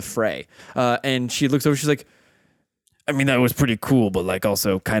join the fray. And she looks over. She's like, I mean, that was pretty cool, but like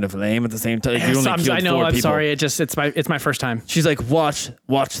also kind of lame at the same time. You only killed 4 I know. I'm people. sorry. It's my first time. She's like, watch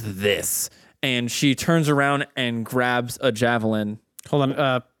this. And she turns around and grabs a javelin. Hold on.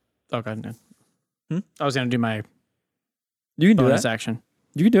 Oh god. No. I was gonna do my You can do bonus that. action.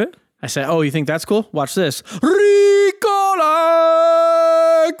 You can do it. I said, "Oh, you think that's cool? Watch this." Recolex!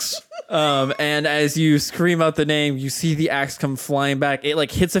 And as you scream out the name, you see the axe come flying back. It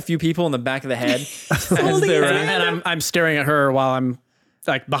like hits a few people in the back of the head. as they're And I'm staring at her while I'm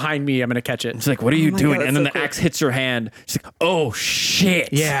like behind me. I'm gonna catch it. She's like, "What are you my doing?" God, and then that's the so cool. axe hits your hand. She's like, "Oh shit!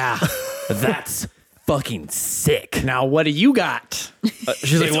 Yeah. That's fucking sick." Now what do you got?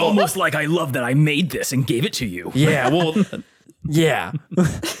 She's like, It's "Well, almost like I love that I made this and gave it to you. yeah, well, yeah."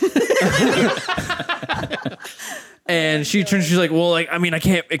 And she turns. She's like, "Well, like, I mean,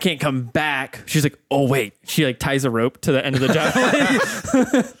 it can't come back." She's like, "Oh wait." She like ties a rope to the end of the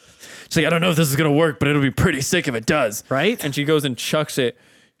javelin. She's like, "I don't know if this is gonna work, but it'll be pretty sick if it does." Right? And she goes and chucks it.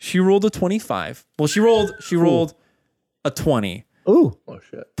 She rolled a 25. Well, she rolled a 20. Ooh.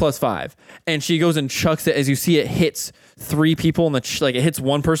 Plus 5, and she goes and chucks it. As you see, it hits 3 people, and like it hits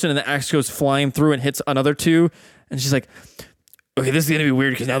one person, and the axe goes flying through and hits another 2. And she's like, "Okay, this is gonna be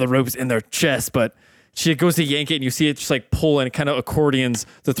weird because now the rope's in their chest." But she goes to yank it, and you see it just like pull, and it kind of accordions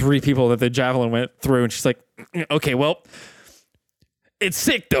the 3 people that the javelin went through. And she's like, "Okay, well, it's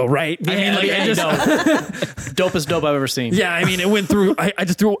sick though, right?" I mean, like, I just, Dopest dope I've ever seen. yeah, I mean, it went through. I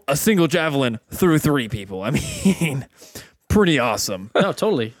just threw a single javelin through 3 people. I mean, pretty awesome. No,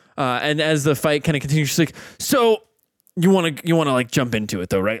 totally. And as the fight kind of continues, she's like, "So you want to like jump into it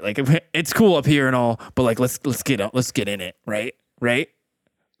though, right? Like it's cool up here and all, but like let's get in it, right?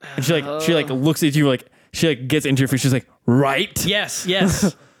 And she looks at you like she like gets into your face. She's like, "Right,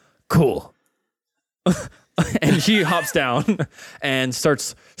 Yes. cool." And she hops down and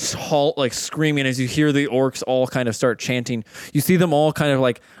starts screaming as you hear the orcs all kind of start chanting. You see them all kind of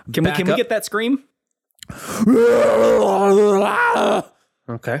like Can we get that scream?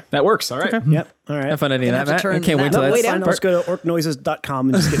 Okay. That works. All right. Yep. All right. Have fun any of that, have to Matt. I turn can't wait that till up. that's Wait, Fine, I'll just go to orcnoises.com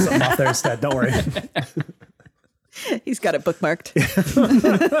and just get something off there instead. Don't worry. He's got it bookmarked.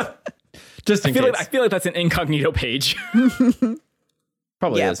 just in I case. feel like that's an incognito page.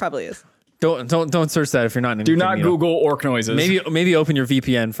 Probably Yeah, is. probably is. Don't search that if you're not in Do not incognito. Google orc noises. Maybe open your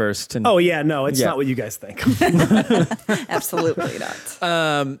VPN first. And, Oh yeah, no, it's Yeah. not what you guys think. Absolutely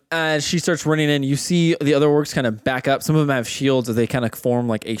not. as she starts running in, you see the other orcs kind of back up. Some of them have shields, as they kind of form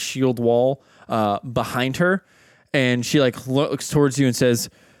like a shield wall behind her. And she like looks towards you and says,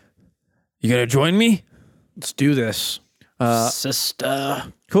 "You gonna join me?" Let's do this. Sister.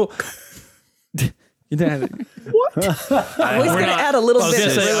 Cool. You didn't have it. I was going to add a little I was bit.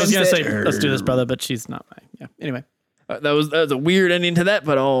 gonna say, of let's do this, brother, but she's not mine. Yeah. Anyway. That was a weird ending to that,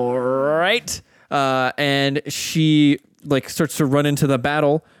 but all right. And she like starts to run into the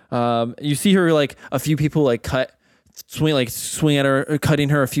battle. You see her like a few people like swing at her, cutting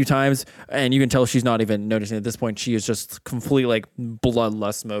her a few times, and you can tell she's not even noticing at this point. She is just completely like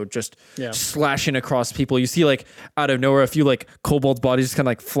bloodlust mode, just slashing across people. You see like out of nowhere a few like kobold bodies just kind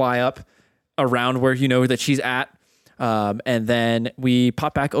of like fly up around where you know that she's at. And then we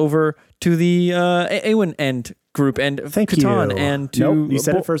pop back over to the Awen and group and Thank Catan you. and to Nope, you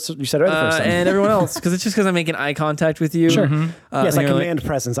said it first. You said it right the first time. and everyone else because it's just because I'm making eye contact with you. Sure. Yes, I command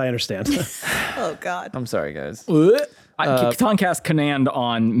presence. I understand. Oh, God. I'm sorry, guys. Catan cast command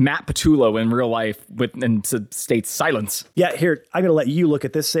on Matt Patullo in real life and states silence. Yeah, here, I'm going to let you look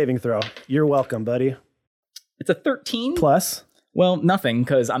at this saving throw. You're welcome, buddy. It's a 13. Plus, Well, nothing,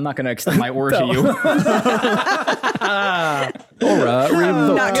 because I'm not going to extend my aura to you.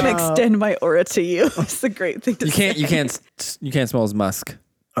 I'm not going to extend my aura to you. It's the great thing to say. You can't smell his musk.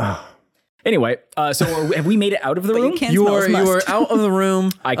 Anyway, so have we made it out of the room? You You are out of the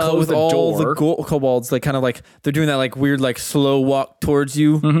room. I closed with the all door. the kobolds, like kind of like they're doing that like weird like slow walk towards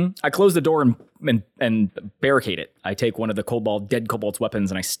you. I close the door and barricade it. I take one of the dead kobold's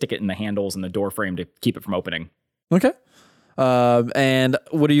weapons and I stick it in the handles and the door frame to keep it from opening. Okay. And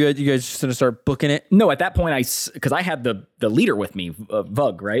what are you guys just gonna start booking it? No, at that point, because I had the leader with me,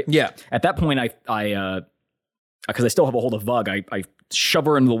 Vug, right? Yeah. At that point, because I still have a hold of Vug, I shove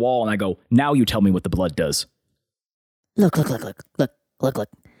her into the wall and I go, now you tell me what the blood does. Look.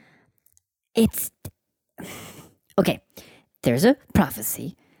 It's okay. There's a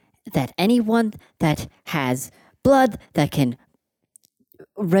prophecy that anyone that has blood that can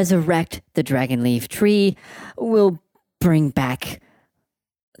resurrect the dragon leaf tree will bring back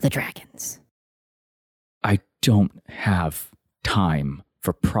the dragons. I don't have time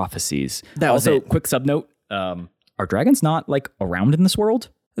for prophecies. That was also, it. quick sub note, are dragons not like around in this world?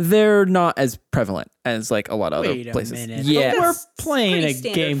 They're not as prevalent as like a lot of other Wait a places. minute. Yeah. We're That's playing pretty a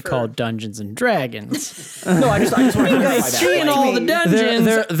standard game for- called Dungeons and Dragons. No, I just want to clarify that. Seeing all the dungeons.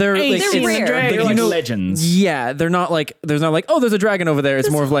 They're ain't like- seen They're the rare. They're dragons. like know- legends. Yeah, they're not like there's not like, oh, there's a dragon over there. It's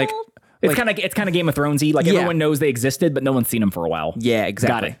more of like It's kind of Game of Thronesy. Like Yeah. everyone knows they existed, but no one's seen them for a while. yeah,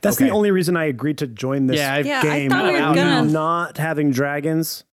 exactly. Got it. That's Okay. the only reason I agreed to join this Yeah, Yeah, I game. thought we were about gonna- not having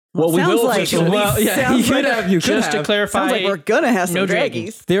dragons. Well, we Sounds will like- officially. Well, yeah, Sounds you could like- have. You could Just to have. clarify, Sounds like we're gonna have some no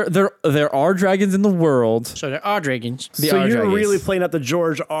draggies. There are dragons in the world. So there are dragons. So are you're dragons. really playing up the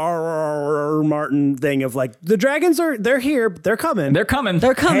George R. Martin thing of like the dragons they're here, they're coming, They're coming.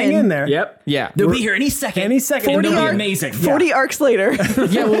 They're coming. hang in there. Yep. Yeah. They'll be here any second. Any second. And they'll 40 be arc- amazing. 40 arcs later.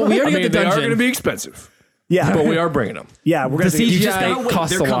 Yeah, well, we already got the they are dungeon. going to be expensive, Yeah, but we are bringing them. yeah, we're The gonna do just gotta CGI wait.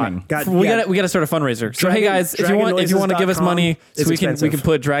 costs They're a lot. coming. We yeah. got to start a fundraiser. So hey Dragon- guys, if you want to give us dragonnoises.com, money, so it's we can expensive.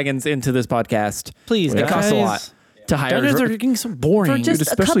 put dragons into this podcast. Please, It costs a guys. lot to hire. Dungeons are getting so boring. For just Dude, a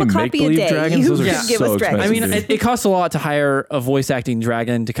cup especially of coffee a make-believe day. dragons, You those are can give so us dragons. I mean, expensive. it costs a lot to hire a voice acting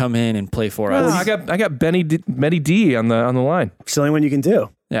dragon to come in and play for us. I got Benny D on the line. It's the only one you can do.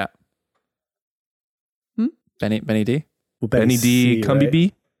 Yeah. Benny D. Well, Benny D, C, Cumby right?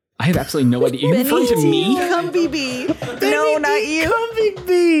 B. I have absolutely no idea. You referring to me? Come BB. No, not you. Cumby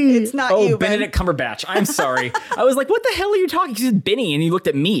B. It's not Oh, you, Ben. Benedict Cumberbatch. I'm sorry. I was like, what the hell are you talking? He said Benny, and he looked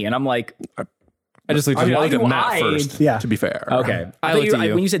at me, and I'm like, I just looked I at you. looked at do Matt I- first. Yeah. To be fair. okay. I thought looked at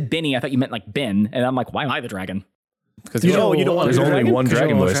you. When you said Benny, I thought you meant like Ben, and I'm like, why am I the dragon? Because You don't want There's to be the only dragon? one dragon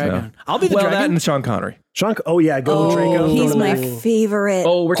Control voice now. dragon. I'll be the Well, that dragon. and Sean Connery. Sean. Oh yeah, go Draco. He's Throw my him in. favorite.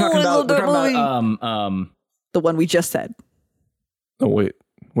 Oh, we're talking I about love that movie. um The one we just said. Oh wait,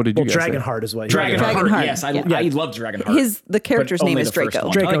 what did you Well, guys say? Dragonheart is what. Dragonheart. Dragonheart. Yes, I Yeah. love Dragonheart. The character's But name only is the first Draco.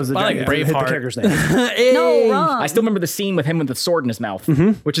 one. Draco's the I like dragon. The Braveheart. character's name. No, wrong. I still remember the scene with him with the sword in his mouth,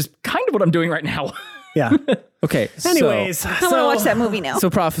 which is kind of what I'm doing right now. Yeah. Okay. Anyways, I want to watch that movie now. So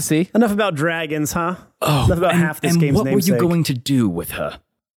prophecy. enough about dragons, huh? Enough about half this and game's what were you namesake. going to do with her?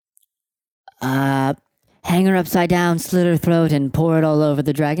 Hang her upside down, slit her throat, and pour it all over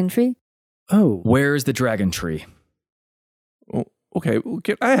the dragon tree? Oh, Where's the dragon tree? Oh, okay,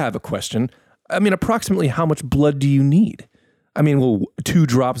 I have a question. I mean, approximately how much blood do you need? I mean, will 2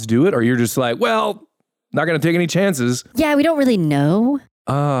 drops do it, or you're just like, well, not going to take any chances? Yeah, we don't really know.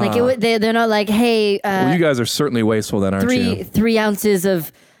 Like they're not like, hey, well, you guys are certainly wasteful then, aren't you? 3 ounces of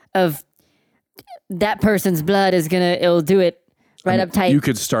that person's blood it'll do it right up tight. You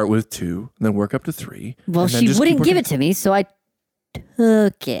could start with 2, then work up to 3. Well, and then she just wouldn't keep give working. it to me, so I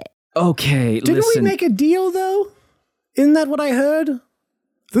took it. Okay, didn't listen. we make a deal though? Isn't that what I heard?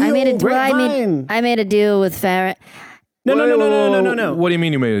 Through I the made old a grapevine. I made a deal with Farron. No. What do you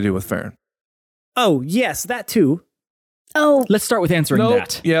mean you made a deal with Farron? Oh yes, that too. Oh, Let's start with answering Nope.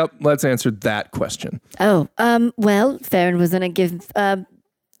 that. Yep, let's answer that question. well, Farron was gonna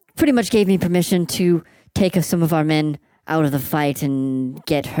pretty much gave me permission to take some of our men out of the fight and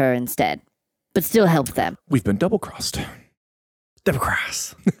get her instead, but still help them. We've been double-crossed.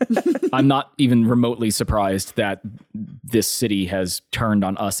 Democrats. I'm not even remotely surprised that this city has turned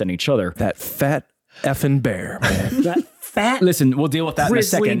on us and each other. That fat effing bear, man. That fat. Listen, we'll deal with that in a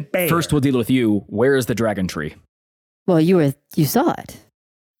Grizzly second. bear. First, we'll deal with you. Where is the dragon tree? Well, you saw it.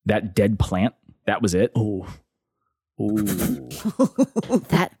 That dead plant? That was it? Oh. Ooh.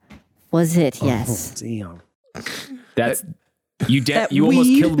 That was it. Yes. Damn. That's you dead. That You almost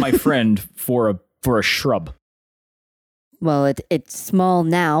weed? killed my friend for a shrub. Well, it's small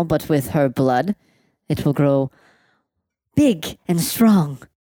now, but with her blood, it will grow big and strong.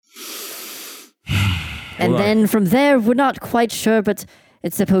 And then from there, we're not quite sure, but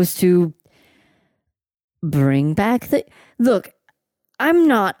it's supposed to bring back the... Look, I'm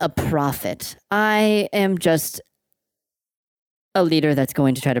not a prophet. I am just a leader that's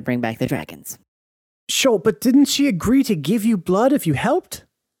going to try to bring back the dragons. Sure, but didn't she agree to give you blood if you helped?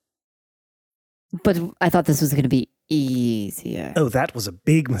 But I thought this was going to be easier. Oh, that was a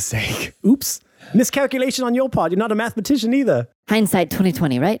big mistake. Oops. Miscalculation on your part. You're not a mathematician either. Hindsight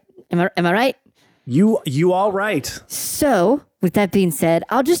 2020, right? Am I right? You all right. So, with that being said,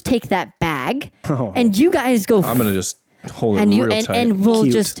 I'll just take that bag, Oh. and you guys go. I'm gonna just hold it and you real and, tight. and we'll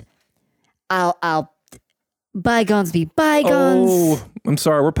Cute. just. I'll. Bygones be bygones. Oh, I'm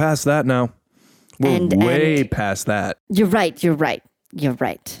sorry. We're past that now. We're And- way and- past that. You're right.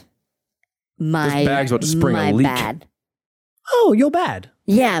 My bag's about to spring a my leak. bad. Oh, you're bad.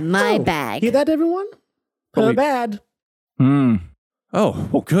 Yeah, my Oh, bag. Hear that, everyone? Her Holy- bad. Oh,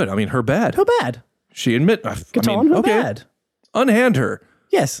 well, good. I mean, her bad. Her bad. She admit. Catan, her bad. Unhand her.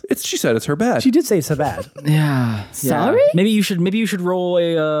 Yes. She said it's her bad. She did say it's her bad. Yeah. Sorry? Maybe you should roll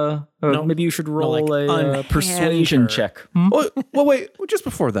a maybe you should roll like, a unhand persuasion her. check. well, wait. Just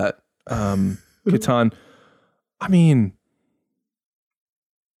before that, Catan. I mean,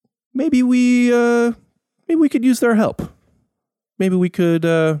 maybe we could use their help. Maybe we could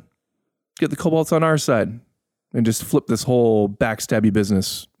get the kobolds on our side and just flip this whole backstabby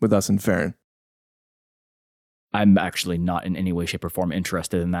business with us and Farron. I'm actually not in any way, shape, or form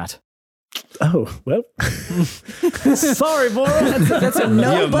interested in that. Oh, well. Sorry, Boral. That's a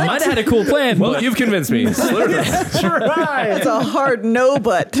no, but Might have had a cool plan. Well, you've convinced me. it's a hard no,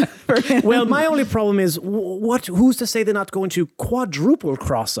 but for him. Well, my only problem is, who's to say they're not going to quadruple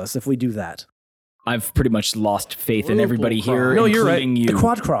cross us if we do that? I've pretty much lost faith in everybody here, No, you're right. including you. The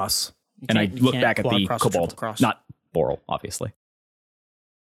quad cross. And I You look can't back at quad the cross or kobold, triple cross. not Boral, obviously.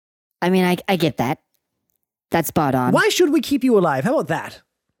 I mean, I get that. That's spot on. Why should we keep you alive? How about that?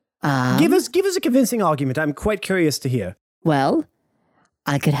 Give us a convincing argument. I'm quite curious to hear. Well,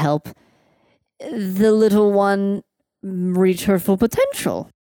 I could help the little one reach her full potential.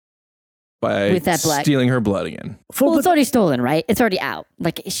 By With that black- stealing her blood again. Well, it's already stolen, right? It's already out.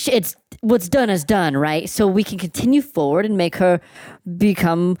 Like, it's what's done is done, right? So we can continue forward and make her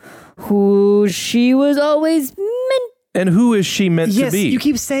become who she was always meant. And who is she meant Yes, to be? you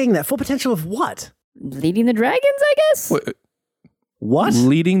keep saying that. Full potential of what? Leading the dragons, I guess. What?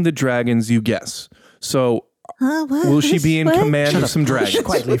 Leading the dragons, you guess. So, will she be in command of some dragons?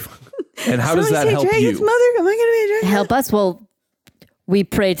 Quietly. And how does that help Dragon's you? mother? Am I going to be a dragon? Help us. Well, we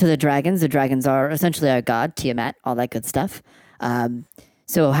pray to the dragons. The dragons are essentially our god, Tiamat, all that good stuff.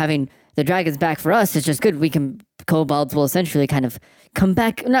 So having the dragons back for us is just good. Kobolds will essentially kind of come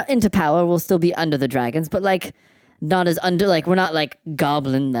back, not into power. We'll still be under the dragons, but like not as under, like we're not like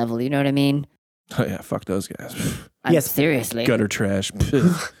goblin level. You know what I mean? Oh, yeah, fuck those guys. Yes. Seriously. Gutter trash.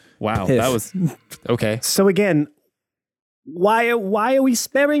 Wow, Piff. that was okay. So again, why are we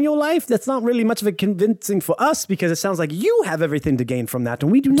sparing your life? That's not really much of a convincing for us because it sounds like you have everything to gain from that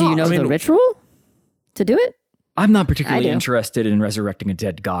and we do not. Do you know the ritual to do it? I'm not particularly I do. interested in resurrecting a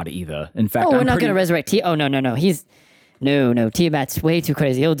dead god either. In fact, Oh, we're I'm not pretty- going to resurrect Oh, no. No. Tiamat's way too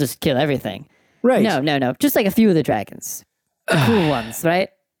crazy. He'll just kill everything. Right. No. Just like a few of the dragons. The cool ones, right?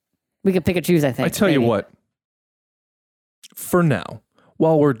 We can pick and choose, I think. I tell you maybe. what. For now,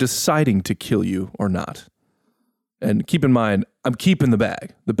 while we're deciding to kill you or not, and keep in mind, I'm keeping the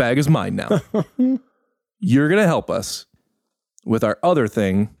bag. The bag is mine now. You're going to help us with our other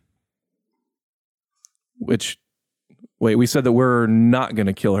thing, which, wait, we said that we're not going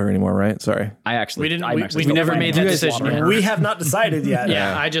to kill her anymore, right? Sorry. I actually, We didn't. I'm We, actually we never made that you guys decision want yet. her. We have not decided yet.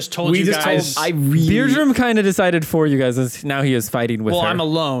 Yeah, I just told We you just guys. I really. Beardrum kind of decided for you guys as now he is fighting with well, her. I'm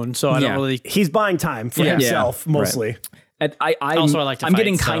alone, so I Yeah. don't really. He's buying time for Yeah. himself, mostly. And I'm, Also, I like to I'm fight,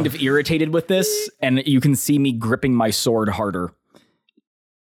 getting so- kind of irritated with this, and you can see me gripping my sword harder.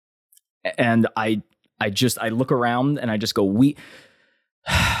 And I look around and I just go,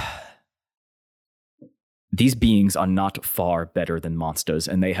 these beings are not far better than monsters,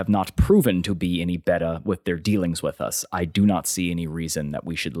 and they have not proven to be any better with their dealings with us. I do not see any reason that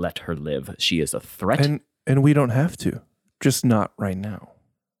we should let her live. She is a threat. And we don't have to. Just not right now.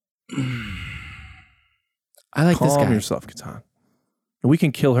 I like this Calm guy. yourself, Catan. We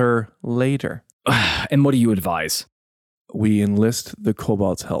can kill her later. And what do you advise? We enlist the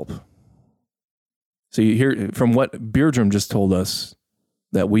kobold's help. So you hear from what Beardrum just told us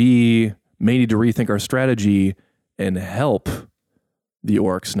that we may need to rethink our strategy and help the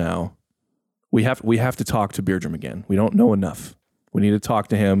orcs now. We have to talk to Beardrum again. We don't know enough. We need to talk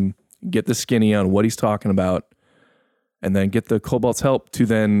to him, get the skinny on what he's talking about, and then get the Cobalt's help to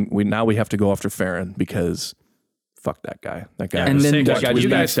then we have to go after Farron because fuck that guy. That guy. And was then sick. that guy just you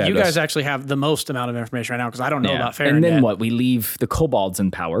backstabbed guys actually have the most amount of information right now because I don't know about Farron And then yet. what? We leave the kobolds in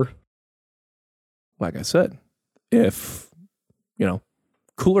power. Like I said, if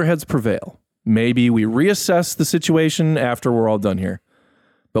cooler heads prevail, maybe we reassess the situation after we're all done here.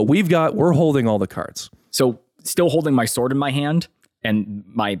 But we're holding all the cards. So still holding my sword in my hand and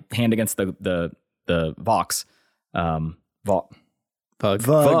my hand against the Vox. Vug.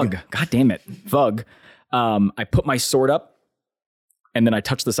 God damn it. Vug. I put my sword up and then I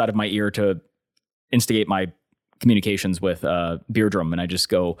touch the side of my ear to instigate my communications with Beardrum. And I just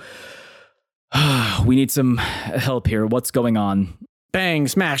go, we need some help here. What's going on? Bang,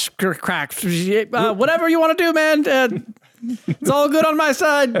 smash, crack, whatever you want to do, man. It's all good on my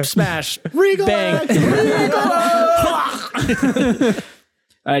side. Smash, bang.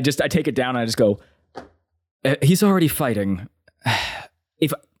 I take it down and I just go, he's already fighting.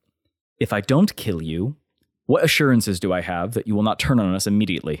 If I don't kill you, what assurances do I have that you will not turn on us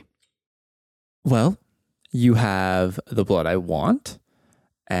immediately? Well, you have the blood I want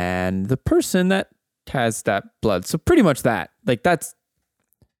and the person that has that blood. So pretty much that. Like that's...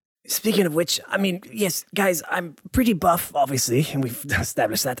 Speaking of which, I mean, yes, guys, I'm pretty buff, obviously, and we've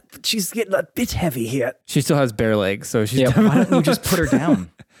established that. But she's getting a bit heavy here. She still has bare legs, so she's... Yeah, why don't you just put her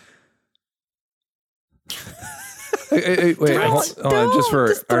down? Wait, hold on, just for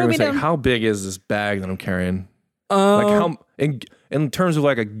just throw argument's me sake, down. how big is this bag that I'm carrying? Like how in terms of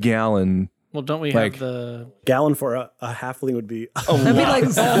like a gallon? Well, don't we Like- have the... Gallon for a halfling would be. That'd be like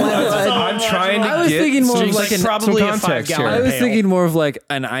I'm trying to I was get thinking more some, of like some an... probably a context 5 gallon I here. was pail. thinking more of like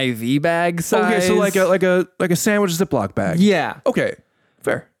an IV bag size. Okay, so like a sandwich Ziploc bag. Yeah. Okay,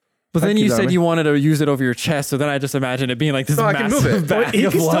 fair. But then you keep that said on you wanted to use it over your chest, so then I just imagined it being like this No, I can massive move it. bag It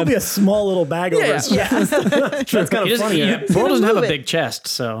of can still blood. be a small little bag over his chest. That's kind He of doesn't, funny. Boral doesn't have a move it. big chest,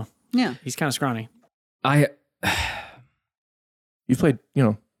 so Yeah. he's kind of scrawny. You played,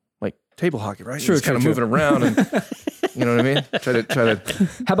 like table hockey, right? True, You're just kind of true, moving around, and you know what I mean. Try to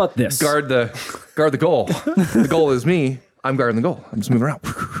How about this? guard the goal. The goal is me. I'm guarding the goal. I'm just moving around.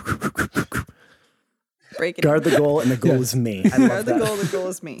 Break it. Guard the goal, and the goal is me. I love Guard the that. goal. The goal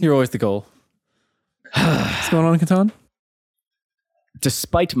is me. You're always the goal. What's going on, Catan?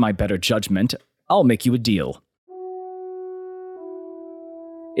 Despite my better judgment, I'll make you a deal.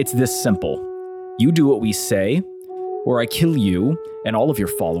 It's this simple. You do what we say, or I kill you and all of your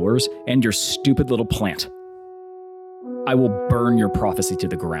followers and your stupid little plant. I will burn your prophecy to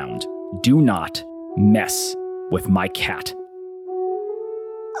the ground. Do not mess with my cat.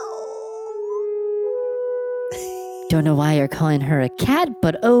 Don't know why you're calling her a cat,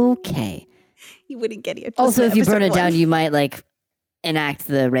 but okay. You wouldn't get it. Also, if you burn it down, you might like enact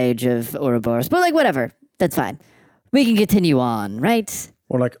the rage of Ouroboros. But like, whatever. That's fine. We can continue on, right?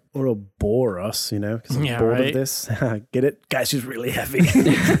 Or like Ouroboros, because I'm Yeah, bored right. of this. Get it? Guys, she's really heavy.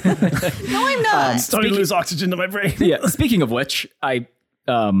 No, I'm not. Starting to lose oxygen to my brain. Yeah, speaking of which,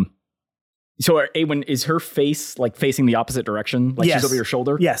 so Awen, is her face like facing the opposite direction? Like Yes. she's over your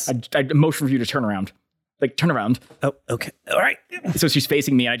shoulder? Yes. I motion for you to turn around. Like, turn around. Oh, okay. All right. So she's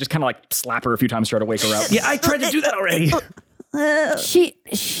facing me, and I just kind of like slap her a few times to try to wake her up. Yeah, I tried to do that already. She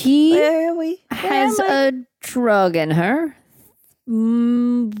Where are we? has a drug in her.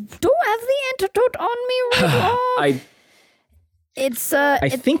 Don't have the antidote on me right now. I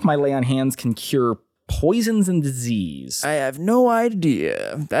think my lay on hands can cure poisons and disease. I have no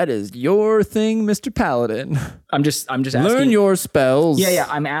idea. That is your thing, Mr. Paladin. I'm just asking. Learn your spells. Yeah.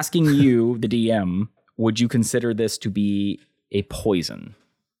 I'm asking you, the DM. Would you consider this to be a poison?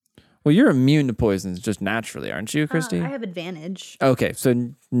 Well, you're immune to poisons just naturally, aren't you, Christy? I have advantage. Okay,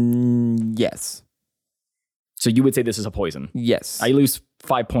 so yes. So you would say this is a poison. Yes. I lose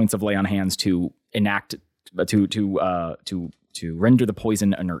 5 points of lay on hands to enact to render the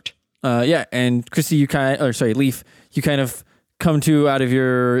poison inert. Yeah, and Christy, Leaf, you kind of come to out of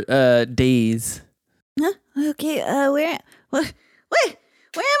your daze. Huh? Okay. Where am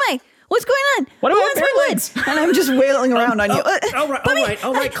I? What's going on? What Who about wants my bare blood? legs? And I'm just wailing around on you. All right.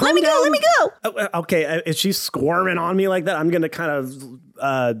 Let Calm me go. down. Let me go. Okay, if she's squirming on me like that, I'm gonna kind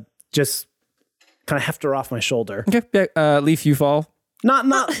of just kind of heft her off my shoulder. Okay, Leaf, you fall. Not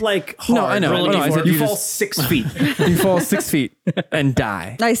like hard. No, I know. but I said You you fall just- 6 feet. You fall 6 feet and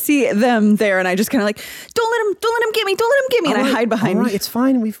die. I see them there, and I just kind of like, don't let him get me. Don't let him get me. And I hide behind All right, me. it's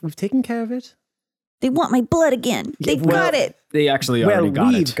fine. We've taken care of it. They want my blood again. They've well- got it. They actually already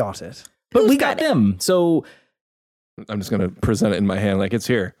got we've it. got it. But Who's we got got it? them. So I'm just going to present it in my hand like it's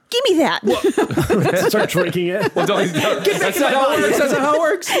here. Give me that. Start drinking it. That's not how it works. That's not how it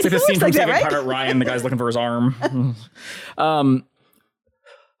works. It's like the scene from like that, Saving right? Private Ryan. The guy's looking for his arm.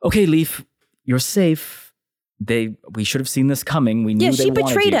 Okay, Leaf, you're safe. We should have seen this coming. We knew Yeah, they she wanted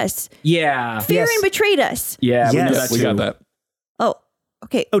betrayed you. us. Yeah. Farron betrayed us. Yeah, we know Yes. that We too. got that. Oh,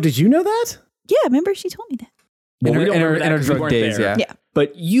 okay. Oh, did you know that? Yeah, remember she told me that. Well, we don't in her remember that 'cause we drug weren't days, there. yeah. Yeah.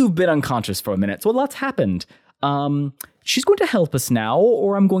 But you've been unconscious for a minute, so a lot's happened. She's going to help us now,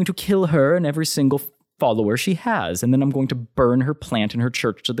 or I'm going to kill her and every single follower she has, and then I'm going to burn her plant and her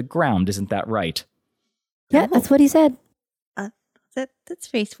church to the ground. Isn't that right? Yeah, that's what he said. That's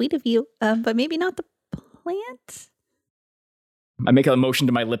very sweet of you. But maybe not the plant. I make a motion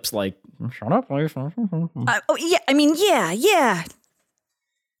to my lips like, shut up, please. Oh yeah, I mean yeah.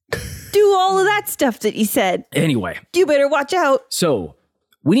 Do all of that stuff that you said. Anyway, You better watch out. so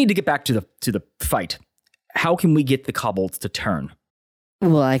we need to get back to the fight. How can we get the kobolds to turn?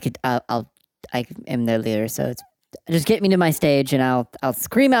 Well, I am their leader, so it's just get me to my stage, and I'll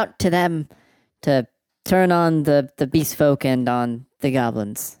scream out to them to turn on the beast folk and on the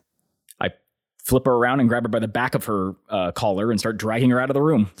goblins. I flip her around and grab her by the back of her collar and start dragging her out of the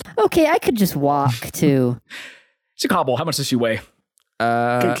room. Okay, I could just walk to. It's a cobble. How much does she weigh?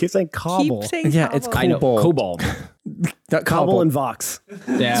 Keep saying cobble. Keep saying Yeah, it's cobble. I know. Kobold. Kobold. Cobble and Vox.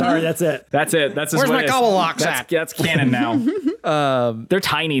 Yeah. Sorry, that's it. That's it. That's Where's what my it is. cobble locks That's, at? that's canon now. They're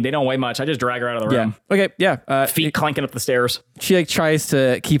tiny. They don't weigh much. I just drag her out of the Yeah. room. Okay. Yeah. Feet clanking up the stairs. She like tries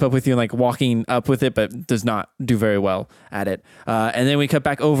to keep up with you and like walking up with it, but does not do very well at it. And then we cut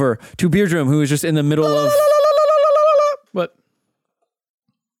back over to Beardrum, who is just in the middle of. What?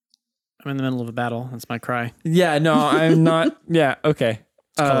 I'm in the middle of a battle. That's my cry. Yeah. No, I'm not. Yeah. Okay.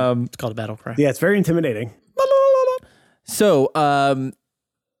 It's called a battle cry. Yeah, it's very intimidating. So,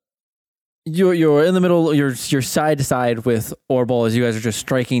 you're in the middle. You're side to side with Orbol as you guys are just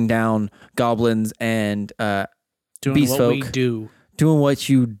striking down goblins and Doing beast what we folk. do. doing what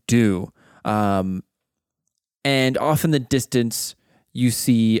you do. And off in the distance, you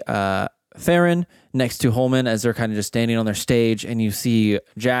see Farron next to Holman as they're kind of just standing on their stage, and you see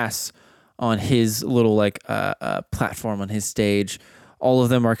Jas on his little like platform on his stage. All of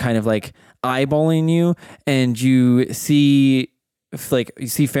them are kind of like eyeballing you, and you see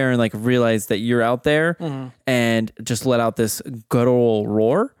Farron like realize that you're out there and just let out this guttural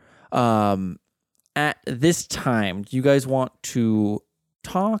roar. At this time, do you guys want to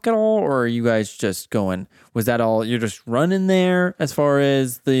talk at all, or are you guys just going? Was that all? You're just running there as far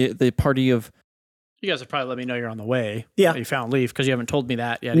as the party of. You guys have probably let me know you're on the way. Yeah. That you found Leaf because you haven't told me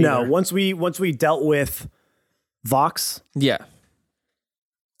that yet. No, either. once we dealt with Vox, Yeah,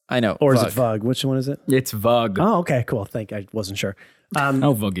 I know. or is Vug. it Vug? Which one is it? It's Vug. Oh, okay, cool. I wasn't sure. I'll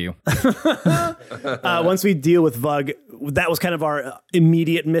Vug you. Once we deal with Vug, that was kind of our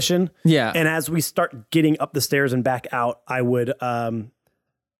immediate mission. Yeah. And as we start getting up the stairs and back out, I would,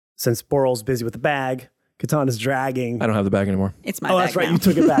 since Boral's busy with the bag, Katana's dragging. I don't have the bag anymore. It's my Oh, bag that's right. now. You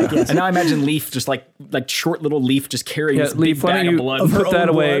took it back. Yes. And now I imagine Leaf just like short little Leaf just carrying Yeah, this Leaf, big why bag don't of you blood. Of her put that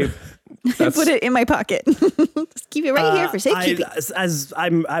own away? blood. That's, Put it in my pocket. Just keep it right here for safekeeping. As I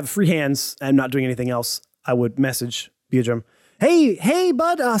have free hands and not doing anything else, I would message Beardrum. Hey,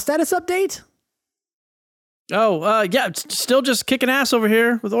 bud. Status update. Oh, yeah. It's still just kicking ass over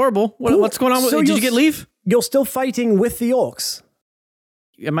here with Orbital. Cool. What's going on? So Did you you'll get Leaf? You're still fighting with the orcs?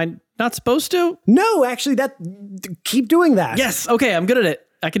 Am I not supposed to? No, actually, keep doing that. Yes. Okay. I'm good at it.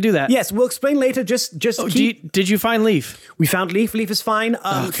 I can do that. Yes, we'll explain later. Just Oh, keep. did you find Leaf? We found Leaf. Leaf is fine.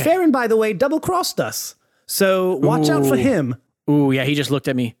 Okay. Farron, by the way, double crossed us. So watch out for him. Ooh, yeah. He just looked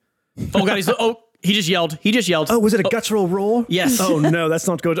at me. Oh God. He just yelled. Oh, was it a guttural roar? Yes. Oh no, that's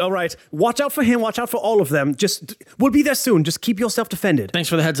not good. All right, watch out for him. Watch out for all of them. We'll be there soon. Just keep yourself defended. Thanks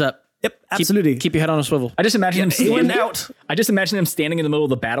for the heads up. Yep, absolutely. Keep your head on a swivel. I just imagine him in standing out. I just imagine him standing in the middle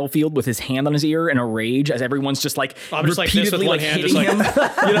of the battlefield with his hand on his ear in a rage as everyold's just like I'm just like this with repeatedly one like hand, hitting just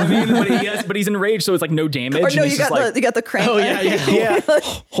him. You know what I mean? But he's enraged, so it's like no damage. Or no, and he's you just got like, the crank. Oh yeah, yeah.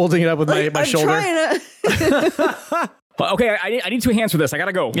 Holding it up with my I'm shoulder. trying to. well, okay, I need 2 hands for this. I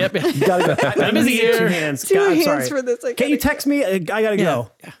gotta go. Yep. You gotta go. I'm busy here. 2 hands. Two God, I'm hands sorry. for this. I Can you gotta- text me? I gotta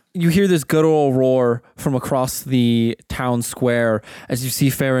go. You hear this guttural roar from across the town square as you see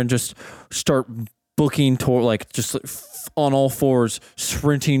Farron just start booking toward, like just on all fours,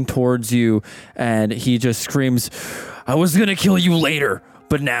 sprinting towards you, and he just screams, "I was gonna kill you later,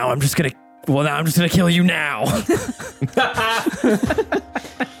 but now I'm just gonna kill you now."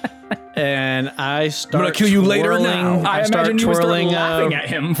 And I start. gonna kill you later twirling- now. I start imagine you would start twirling laughing at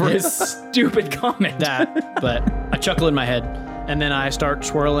him for his stupid comment. that, but I chuckle in my head, and then I start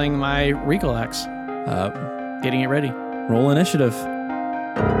twirling my regal axe. getting it ready. Roll initiative.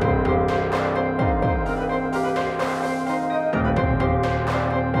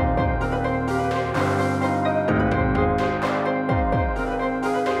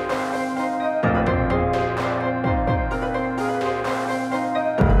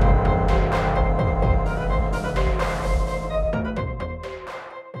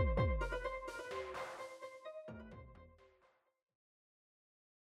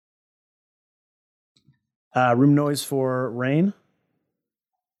 Room noise for Rain.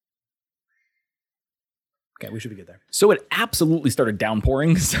 Okay, we should be good there. So it absolutely started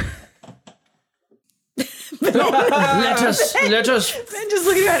downpouring. Let us Ben just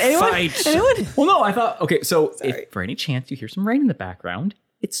looking around. Anyone? fight. Anyone? Well, no, I thought, okay, so if for any chance you hear some rain in the background,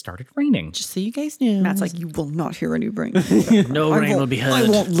 it started raining. Just so you guys know. Matt's like, you will not hear any rain. No rain will be heard. I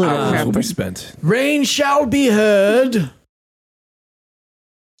won't let it Will happen. be spent. Rain shall be heard.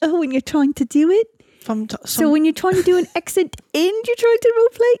 Oh, when you're trying to do it. So when you're trying to do an accent and you're trying to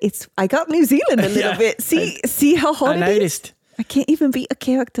roleplay, I got New Zealand a little bit. See how hard I it is? noticed. I can't even be a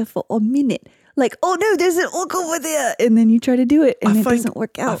character for a minute. Like, oh no, there's an orc over there. And then you try to do it and it doesn't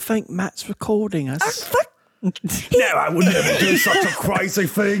work I out. think Matt's recording us. Fuck. No, I would never do such a crazy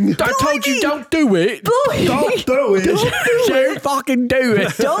thing. I told you don't do it. Boy, Don't do it. Don't fucking do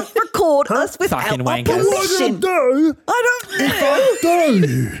it. don't record us without Fucking our wankers. permission. do? I don't know.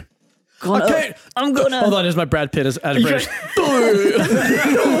 Do. Okay, I'm gonna. Hold on, is my Brad Pitt as British?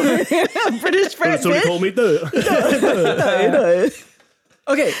 British Brad Somebody Pitt. call me do.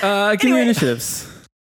 Okay, give me your initiatives.